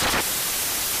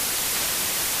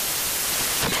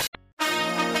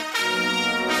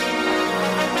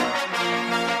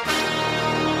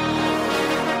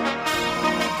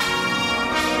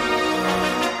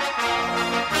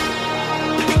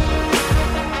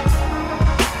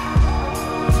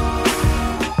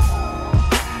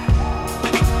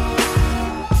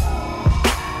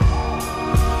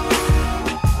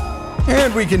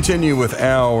 And we continue with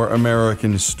our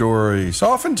American stories.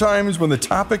 Oftentimes when the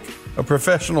topic of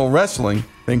professional wrestling,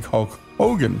 think Hulk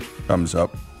Hogan, comes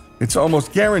up, it's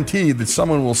almost guaranteed that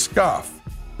someone will scoff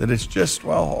that it's just,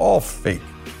 well, all fake.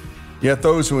 Yet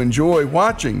those who enjoy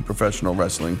watching professional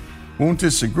wrestling won't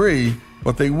disagree.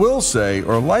 What they will say,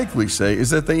 or likely say, is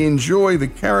that they enjoy the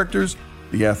characters,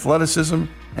 the athleticism,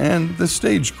 and the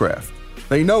stagecraft.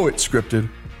 They know it's scripted,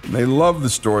 and they love the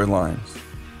storylines.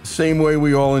 Same way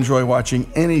we all enjoy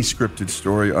watching any scripted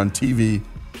story on TV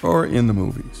or in the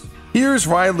movies. Here's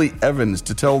Riley Evans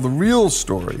to tell the real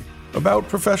story about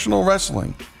professional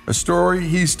wrestling, a story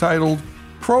he's titled,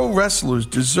 Pro Wrestlers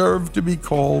Deserve to be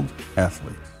Called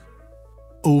Athletes.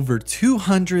 Over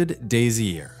 200 days a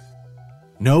year.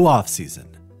 No off-season.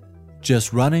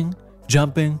 Just running,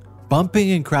 jumping,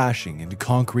 bumping and crashing into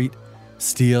concrete,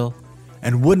 steel,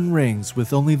 and wooden rings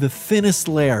with only the thinnest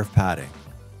layer of padding.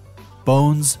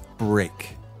 Bones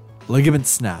break,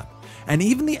 ligaments snap, and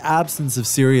even the absence of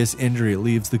serious injury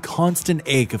leaves the constant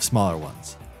ache of smaller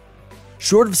ones.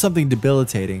 Short of something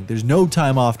debilitating, there's no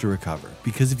time off to recover,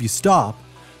 because if you stop,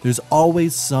 there's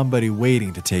always somebody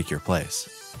waiting to take your place.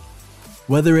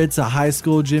 Whether it's a high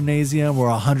school gymnasium or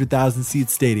a 100,000-seat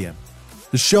stadium,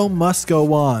 the show must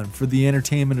go on for the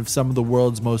entertainment of some of the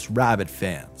world's most rabid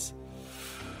fans.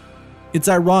 It's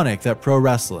ironic that pro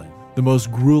wrestling, the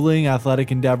most grueling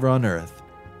athletic endeavor on earth,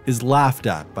 is laughed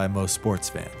at by most sports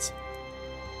fans.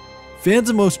 Fans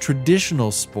of most traditional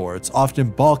sports often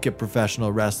balk at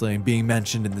professional wrestling being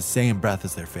mentioned in the same breath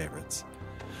as their favorites.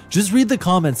 Just read the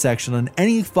comment section on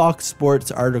any Fox Sports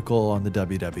article on the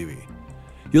WWE.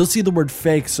 You'll see the word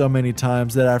fake so many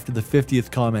times that after the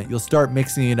 50th comment, you'll start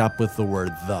mixing it up with the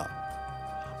word the.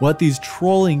 What these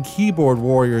trolling keyboard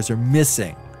warriors are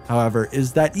missing, however,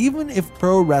 is that even if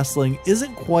pro wrestling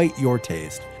isn't quite your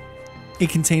taste, it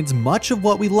contains much of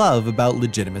what we love about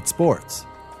legitimate sports.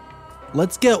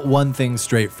 Let's get one thing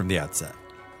straight from the outset.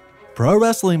 Pro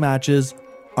wrestling matches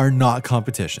are not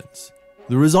competitions.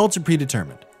 The results are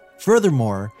predetermined.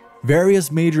 Furthermore,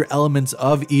 various major elements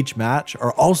of each match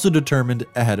are also determined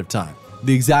ahead of time,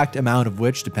 the exact amount of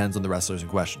which depends on the wrestlers in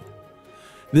question.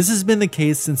 This has been the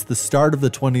case since the start of the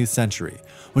 20th century,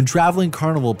 when traveling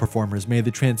carnival performers made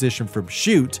the transition from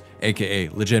shoot, aka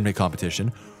legitimate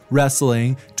competition,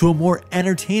 wrestling, to a more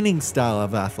entertaining style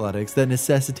of athletics that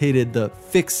necessitated the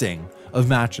fixing of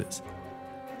matches.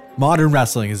 Modern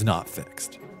wrestling is not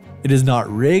fixed. It is not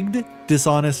rigged,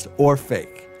 dishonest, or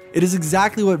fake. It is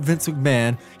exactly what Vince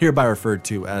McMahon, hereby referred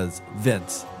to as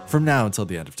Vince, from now until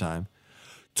the end of time,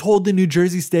 told the New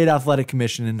Jersey State Athletic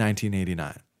Commission in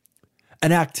 1989.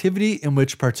 An activity in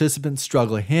which participants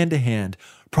struggle hand-to-hand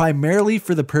primarily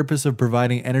for the purpose of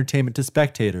providing entertainment to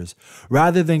spectators,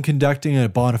 rather than conducting a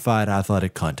bona fide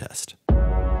athletic contest.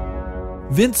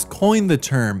 Vince coined the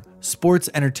term sports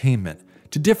entertainment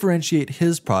to differentiate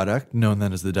his product, known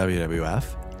then as the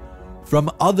WWF,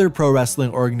 from other pro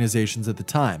wrestling organizations at the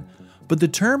time, but the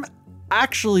term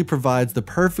actually provides the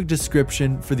perfect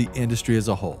description for the industry as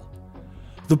a whole.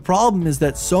 The problem is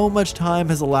that so much time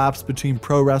has elapsed between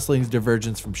pro wrestling's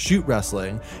divergence from shoot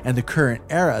wrestling and the current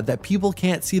era that people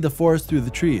can't see the forest through the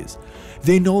trees.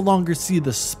 They no longer see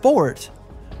the sport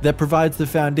that provides the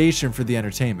foundation for the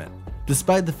entertainment,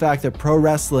 despite the fact that pro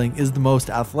wrestling is the most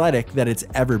athletic that it's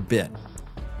ever been.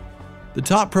 The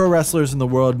top pro wrestlers in the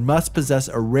world must possess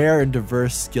a rare and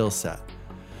diverse skill set.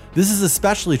 This is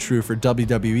especially true for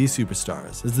WWE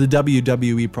superstars, as the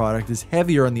WWE product is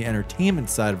heavier on the entertainment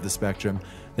side of the spectrum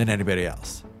than anybody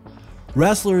else.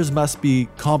 Wrestlers must be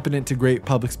competent to great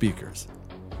public speakers.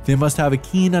 They must have a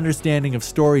keen understanding of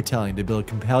storytelling to build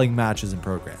compelling matches and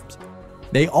programs.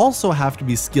 They also have to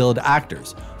be skilled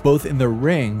actors, both in the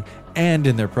ring and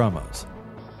in their promos.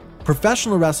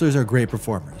 Professional wrestlers are great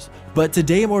performers, but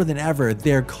today more than ever,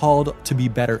 they're called to be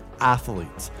better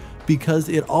athletes, because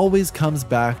it always comes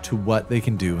back to what they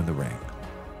can do in the ring.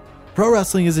 Pro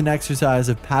wrestling is an exercise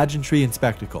of pageantry and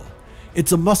spectacle.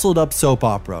 It's a muscled-up soap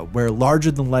opera where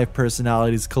larger-than-life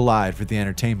personalities collide for the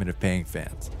entertainment of paying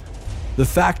fans. The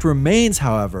fact remains,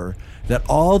 however, that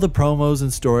all the promos and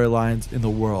storylines in the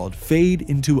world fade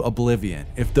into oblivion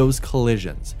if those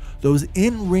collisions, those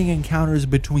in-ring encounters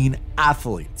between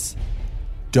athletes,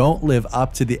 don't live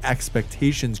up to the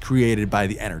expectations created by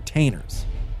the entertainers.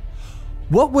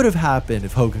 What would have happened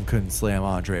if Hogan couldn't slam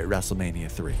Andre at WrestleMania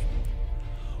 3?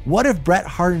 What if Bret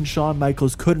Hart and Shawn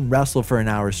Michaels couldn't wrestle for an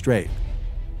hour straight?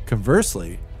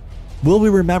 Conversely, will we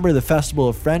remember the Festival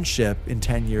of Friendship in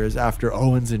 10 years after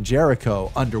Owens and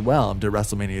Jericho underwhelmed at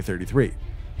WrestleMania 33?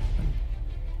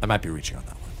 I might be reaching on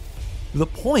that one. The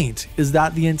point is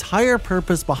that the entire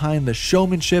purpose behind the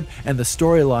showmanship and the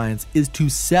storylines is to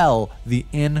sell the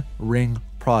in-ring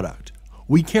product.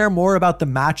 We care more about the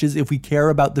matches if we care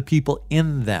about the people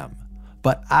in them.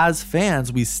 But as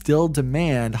fans, we still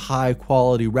demand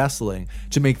high-quality wrestling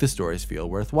to make the stories feel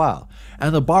worthwhile.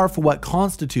 And the bar for what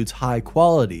constitutes high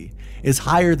quality is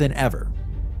higher than ever.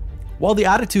 While the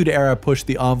Attitude Era pushed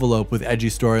the envelope with edgy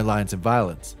storylines and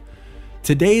violence,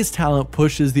 today's talent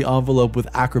pushes the envelope with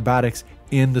acrobatics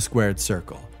in the squared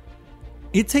circle.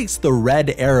 It takes the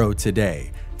Red Arrow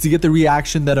today to get the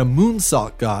reaction that a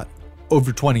moonsault got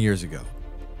over 20 years ago.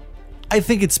 I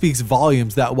think it speaks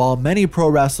volumes that while many pro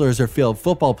wrestlers are failed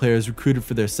football players recruited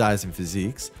for their size and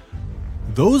physiques,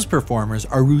 those performers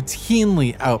are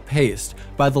routinely outpaced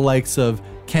by the likes of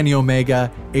Kenny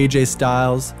Omega, AJ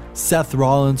Styles, Seth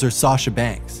Rollins, or Sasha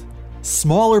Banks,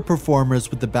 smaller performers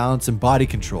with the balance and body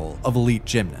control of elite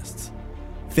gymnasts.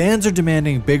 Fans are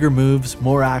demanding bigger moves,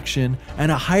 more action,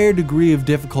 and a higher degree of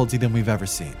difficulty than we've ever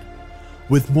seen.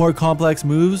 With more complex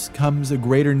moves comes a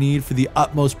greater need for the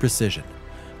utmost precision,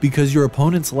 because your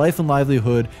opponent's life and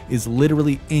livelihood is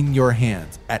literally in your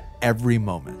hands at every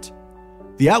moment.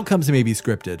 The outcomes may be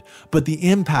scripted, but the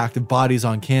impact of bodies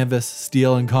on canvas,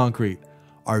 steel, and concrete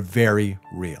are very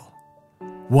real.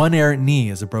 One errant knee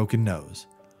is a broken nose.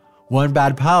 One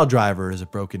bad pile driver is a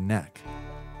broken neck.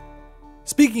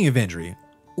 Speaking of injury,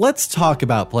 let's talk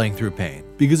about playing through pain,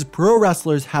 because pro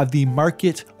wrestlers have the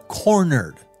market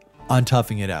cornered on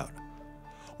toughing it out.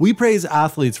 We praise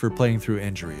athletes for playing through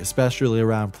injury, especially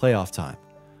around playoff time.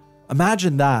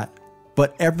 Imagine that,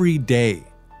 but every day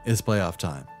is playoff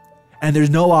time, and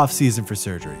there's no off season for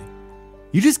surgery.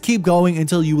 You just keep going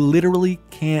until you literally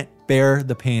can't bear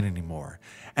the pain anymore.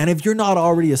 And if you're not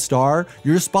already a star,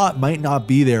 your spot might not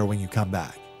be there when you come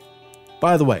back.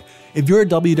 By the way, if you're a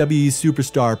WWE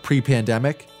superstar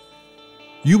pre-pandemic,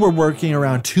 you were working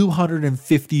around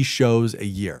 250 shows a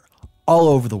year, all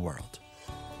over the world.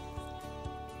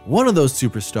 One of those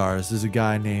superstars is a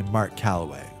guy named Mark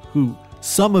Calloway, who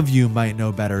some of you might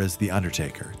know better as The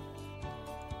Undertaker.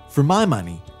 For my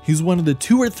money, he's one of the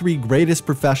 2 or 3 greatest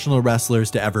professional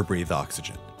wrestlers to ever breathe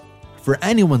oxygen. For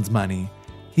anyone's money,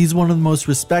 he's one of the most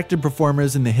respected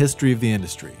performers in the history of the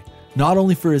industry, not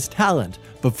only for his talent,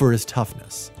 but for his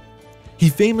toughness. He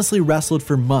famously wrestled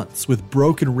for months with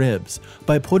broken ribs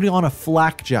by putting on a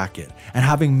flak jacket and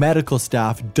having medical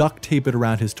staff duct tape it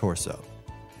around his torso.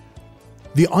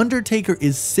 The Undertaker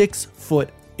is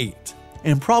 6'8"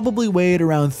 and probably weighed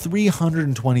around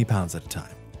 320 pounds at a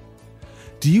time.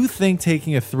 Do you think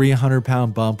taking a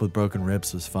 300-pound bump with broken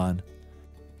ribs was fun?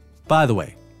 By the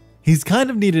way, he's kind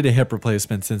of needed a hip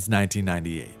replacement since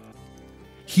 1998.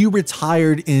 He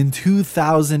retired in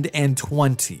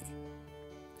 2020.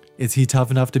 Is he tough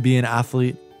enough to be an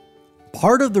athlete?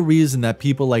 Part of the reason that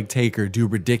people like Taker do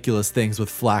ridiculous things with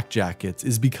flak jackets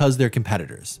is because they're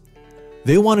competitors.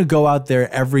 They want to go out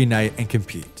there every night and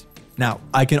compete. Now,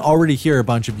 I can already hear a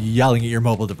bunch of you yelling at your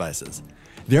mobile devices.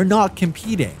 They're not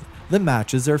competing. The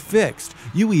matches are fixed.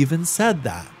 You even said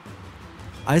that.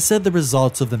 I said the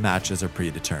results of the matches are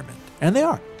predetermined, and they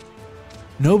are.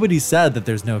 Nobody said that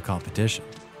there's no competition.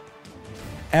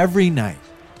 Every night,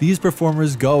 these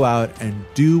performers go out and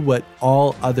do what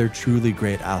all other truly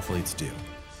great athletes do.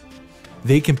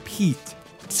 They compete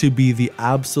to be the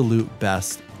absolute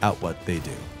best at what they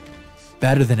do.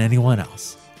 Better than anyone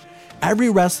else. Every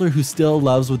wrestler who still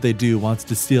loves what they do wants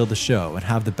to steal the show and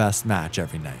have the best match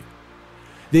every night.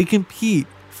 They compete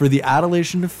for the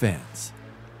adulation of fans.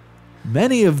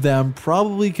 Many of them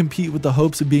probably compete with the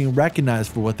hopes of being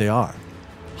recognized for what they are: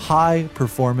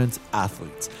 high-performance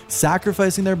athletes,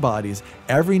 sacrificing their bodies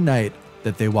every night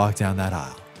that they walk down that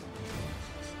aisle.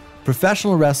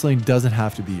 Professional wrestling doesn't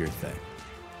have to be your thing.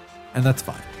 And that's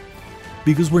fine,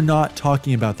 because we're not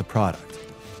talking about the product.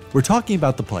 We're talking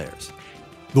about the players,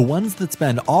 the ones that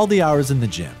spend all the hours in the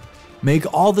gym,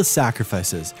 make all the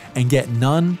sacrifices, and get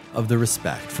none of the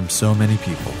respect from so many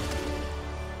people.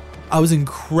 I was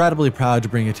incredibly proud to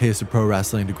bring a taste of pro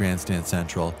wrestling to Grandstand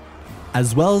Central,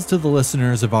 as well as to the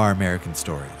listeners of Our American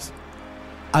Stories.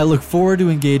 I look forward to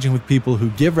engaging with people who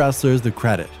give wrestlers the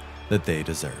credit that they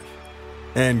deserve.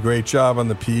 And great job on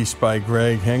the piece by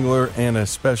Greg Hengler, and a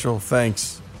special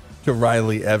thanks to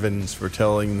Riley Evans for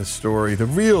telling the story, the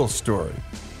real story,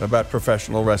 about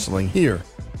professional wrestling here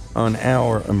on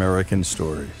Our American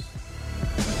Stories.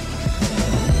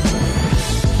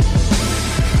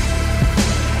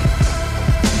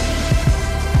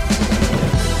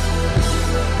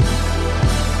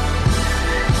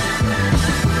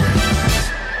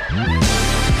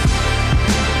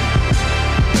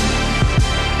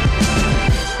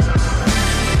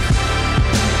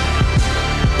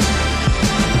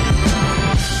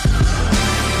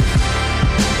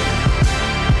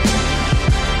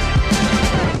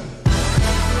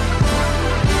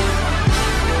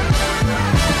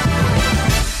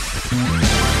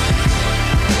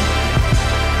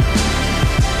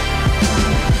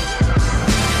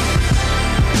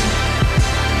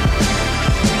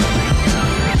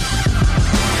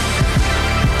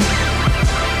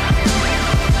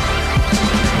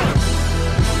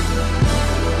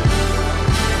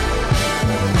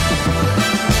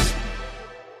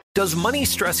 Does money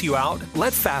stress you out?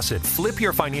 Let Facet flip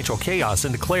your financial chaos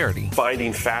into clarity.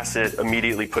 Finding Facet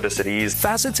immediately put us at ease.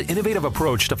 Facet's innovative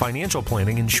approach to financial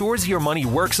planning ensures your money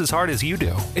works as hard as you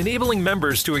do, enabling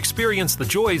members to experience the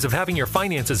joys of having your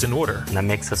finances in order. And that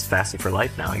makes us Facet for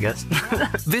life now, I guess.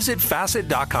 Visit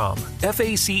Facet.com,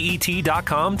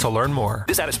 FACET.com to learn more.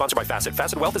 This ad is sponsored by Facet.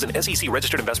 Facet Wealth is an SEC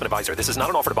registered investment advisor. This is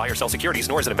not an offer to buy or sell securities,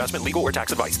 nor is it investment, legal, or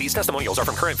tax advice. These testimonials are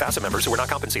from current Facet members who are not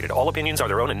compensated. All opinions are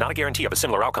their own and not a guarantee of a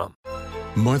similar outcome.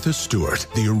 Martha Stewart,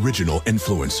 the original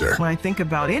influencer. When I think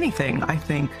about anything, I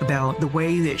think about the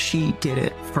way that she did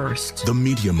it first. The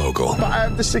media mogul.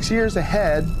 5 to 6 years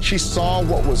ahead, she saw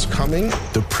what was coming.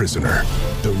 The prisoner.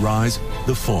 The rise,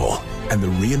 the fall, and the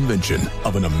reinvention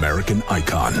of an American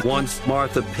icon. Once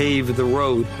Martha paved the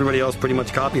road, everybody else pretty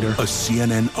much copied her. A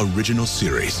CNN original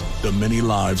series, The Many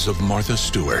Lives of Martha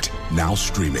Stewart, now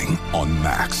streaming on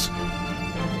Max.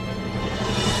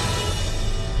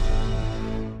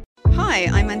 Hi,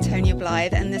 I'm Antonia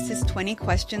Blythe, and this is 20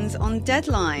 Questions on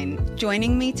Deadline.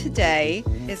 Joining me today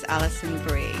is Alison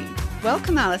Brie.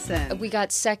 Welcome, Alison. We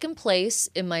got second place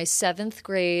in my 7th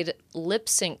grade lip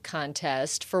sync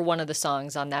contest for one of the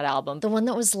songs on that album. The one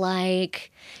that was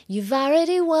like, "You've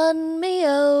already won me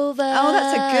over." Oh,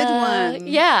 that's a good one.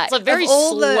 Yeah. It's very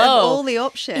slow. Of all the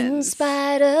options. In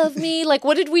spite of me. Like,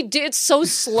 what did we do? It's so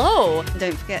slow.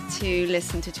 Don't forget to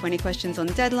listen to 20 Questions on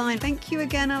Deadline. Thank you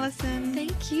again, Alison.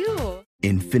 Thank you.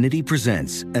 Infiniti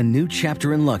presents a new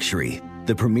chapter in luxury,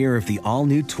 the premiere of the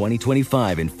all-new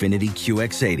 2025 Infiniti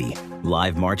QX80,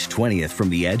 live March 20th from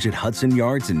the Edge at Hudson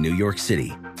Yards in New York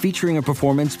City, featuring a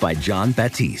performance by Jon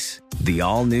Batiste. The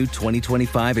all-new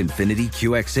 2025 Infiniti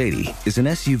QX80 is an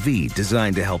SUV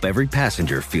designed to help every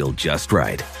passenger feel just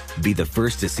right. Be the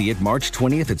first to see it March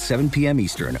 20th at 7 p.m.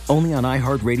 Eastern, only on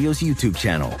iHeartRadio's YouTube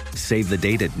channel. Save the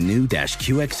date at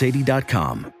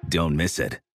new-QX80.com. Don't miss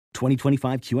it.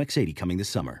 2025 QX80 coming this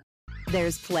summer.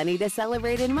 There's plenty to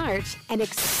celebrate in March and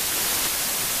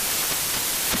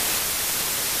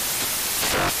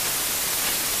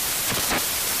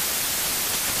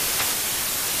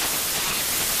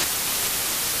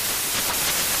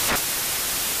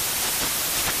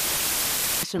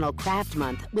National Craft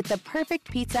Month with the perfect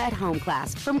pizza at home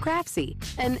class from Craftsy.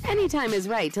 And anytime is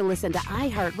right to listen to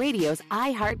iHeartRadio's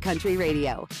iHeart Country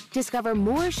Radio. Discover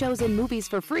more shows and movies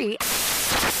for free